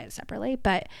think you had to buy it separately,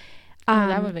 but.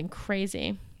 That would have been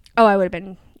crazy. Oh, I would have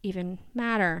been even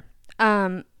madder.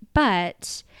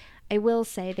 But I will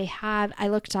say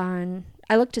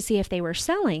I looked to see if they were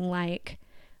selling like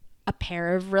a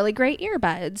pair of really great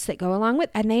earbuds that go along with,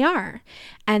 and they are.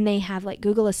 And they have like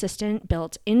Google Assistant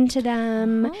built into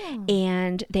them. Oh.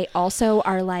 And they also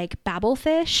are like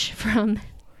Babelfish from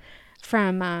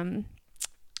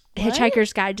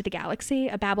Hitchhiker's Guide to the Galaxy.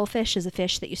 A Babelfish is a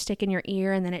fish that you stick in your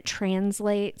ear and then it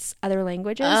translates other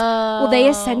languages. Oh. Well, they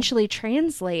essentially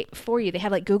translate for you. They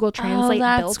have like Google Translate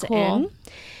built in.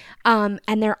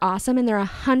 And they're awesome, and they're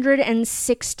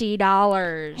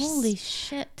 $160. Holy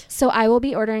shit. So I will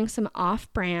be ordering some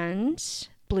off-brand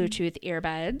Bluetooth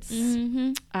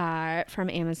earbuds from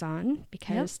Amazon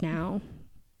because now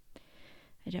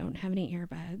I don't have any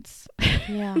earbuds.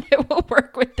 Yeah. It will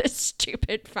work with this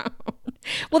stupid phone.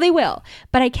 Well, they will,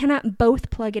 but I cannot both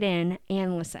plug it in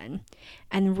and listen.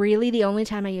 And really the only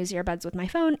time I use earbuds with my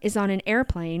phone is on an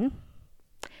airplane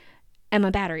and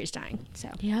my battery's dying. So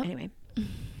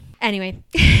Anyway.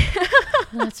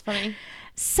 That's funny.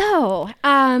 So,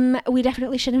 we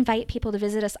definitely should invite people to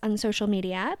visit us on social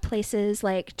media, places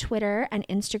like Twitter and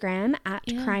Instagram at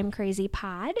Crime Crazy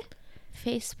Pod.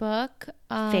 Facebook,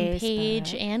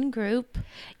 page and group.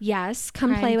 Yes,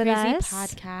 come play with us.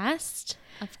 Podcast,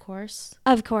 of course.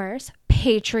 Of course.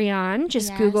 Patreon,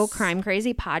 just Google Crime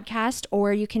Crazy Podcast,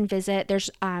 or you can visit, there's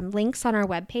links on our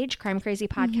webpage,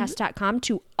 crimecrazypodcast.com,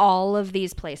 to all of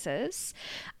these places.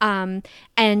 And,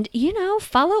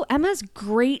 follow Emma's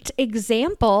great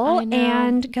example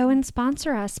and go and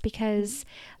sponsor us, because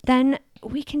then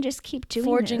we can just keep doing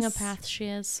Forging this. a path she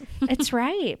is. It's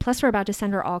right. Plus, we're about to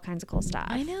send her all kinds of cool stuff.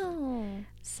 I know.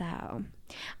 So,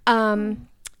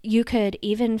 you could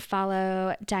even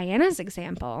follow Diana's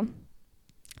example.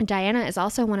 Diana is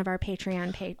also one of our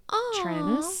Patreon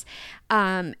patrons.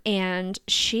 And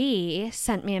she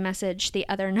sent me a message the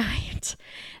other night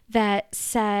that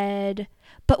said,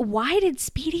 but why did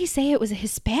Speedy say it was a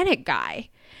Hispanic guy?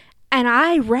 And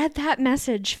I read that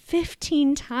message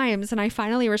 15 times, and I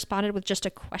finally responded with just a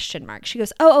question mark. She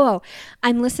goes, oh,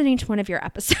 I'm listening to one of your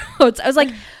episodes. I was like,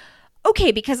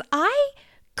 okay, because I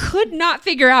could not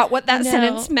figure out what that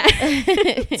sentence meant.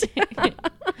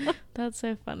 That's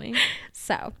so funny.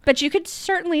 So, but you could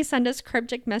certainly send us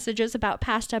cryptic messages about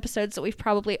past episodes that we've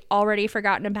probably already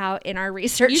forgotten about in our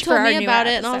research. You for told our me new about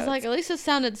episodes. it, and I was like, at least it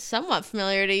sounded somewhat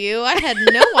familiar to you. I had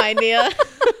no idea.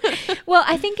 Well,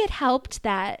 I think it helped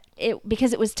that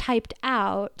because it was typed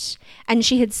out and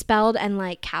she had spelled and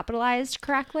like capitalized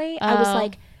correctly. I was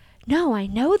like, no, I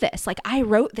know this. Like, I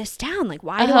wrote this down. Like,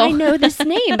 why do I know this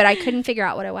name? But I couldn't figure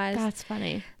out what it was. That's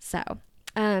funny. So,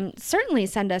 certainly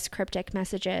send us cryptic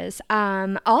messages.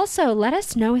 Also, let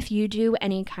us know if you do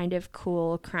any kind of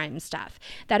cool crime stuff.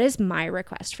 That is my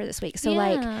request for this week. So,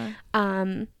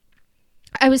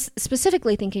 I was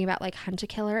specifically thinking about like Hunt a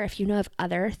Killer. If you know of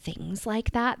other things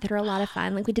like that are a lot of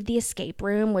fun. Like we did the escape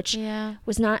room, which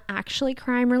was not actually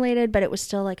crime related, but it was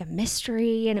still like a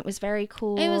mystery, and it was very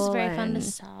cool. It was very fun to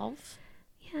solve.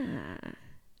 Yeah.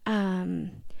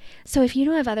 So if you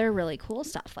know of other really cool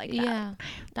stuff like that,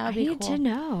 that would be cool. I need to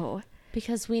know.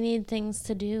 Because we need things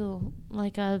to do,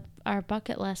 like our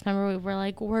bucket list. Remember, we were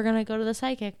like, we're going to go to the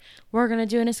psychic. We're going to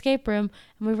do an escape room.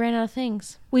 And we ran out of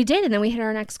things. We did, and then we hit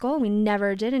our next goal, and we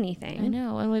never did anything. I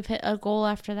know, and we've hit a goal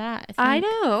after that, I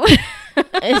know.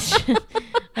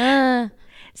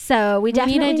 So we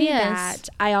definitely need that.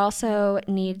 I also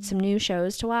need some new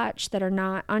shows to watch that are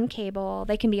not on cable.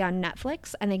 They can be on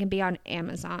Netflix, and they can be on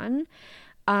Amazon.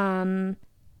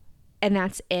 And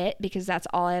that's it, because that's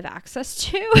all I have access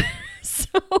to. So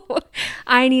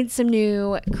I need some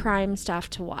new crime stuff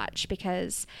to watch,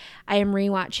 because I am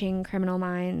rewatching Criminal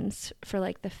Minds for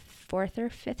like the 4th or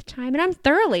 5th time, and I'm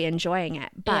thoroughly enjoying it.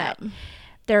 But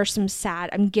there's some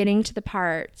I'm getting to the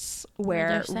parts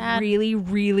where really,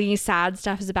 really sad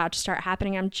stuff is about to start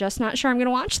happening. I'm just not sure I'm going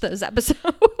to watch those episodes.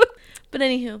 But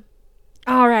anywho.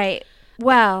 All right.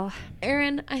 Well,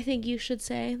 Erin, I think you should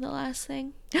say the last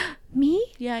thing. Me?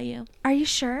 Yeah, you. Are you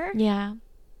sure? Yeah.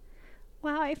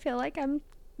 Wow, I feel like I'm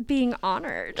being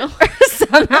honored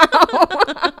somehow.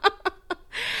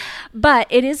 But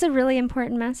it is a really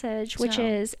important message, which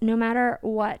is no matter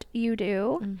what you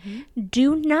do,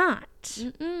 do not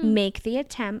make the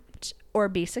attempt or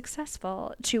be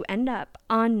successful to end up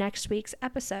on next week's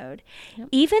episode.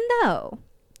 Even though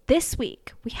this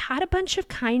week we had a bunch of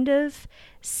kind of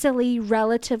silly,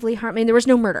 relatively there was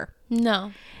no murder.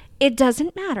 No. It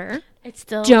doesn't matter. It's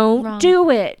still Don't wrong. do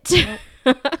it.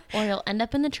 Nope. Or you'll end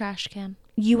up in the trash can.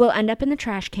 You will end up in the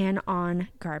trash can on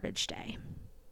garbage day.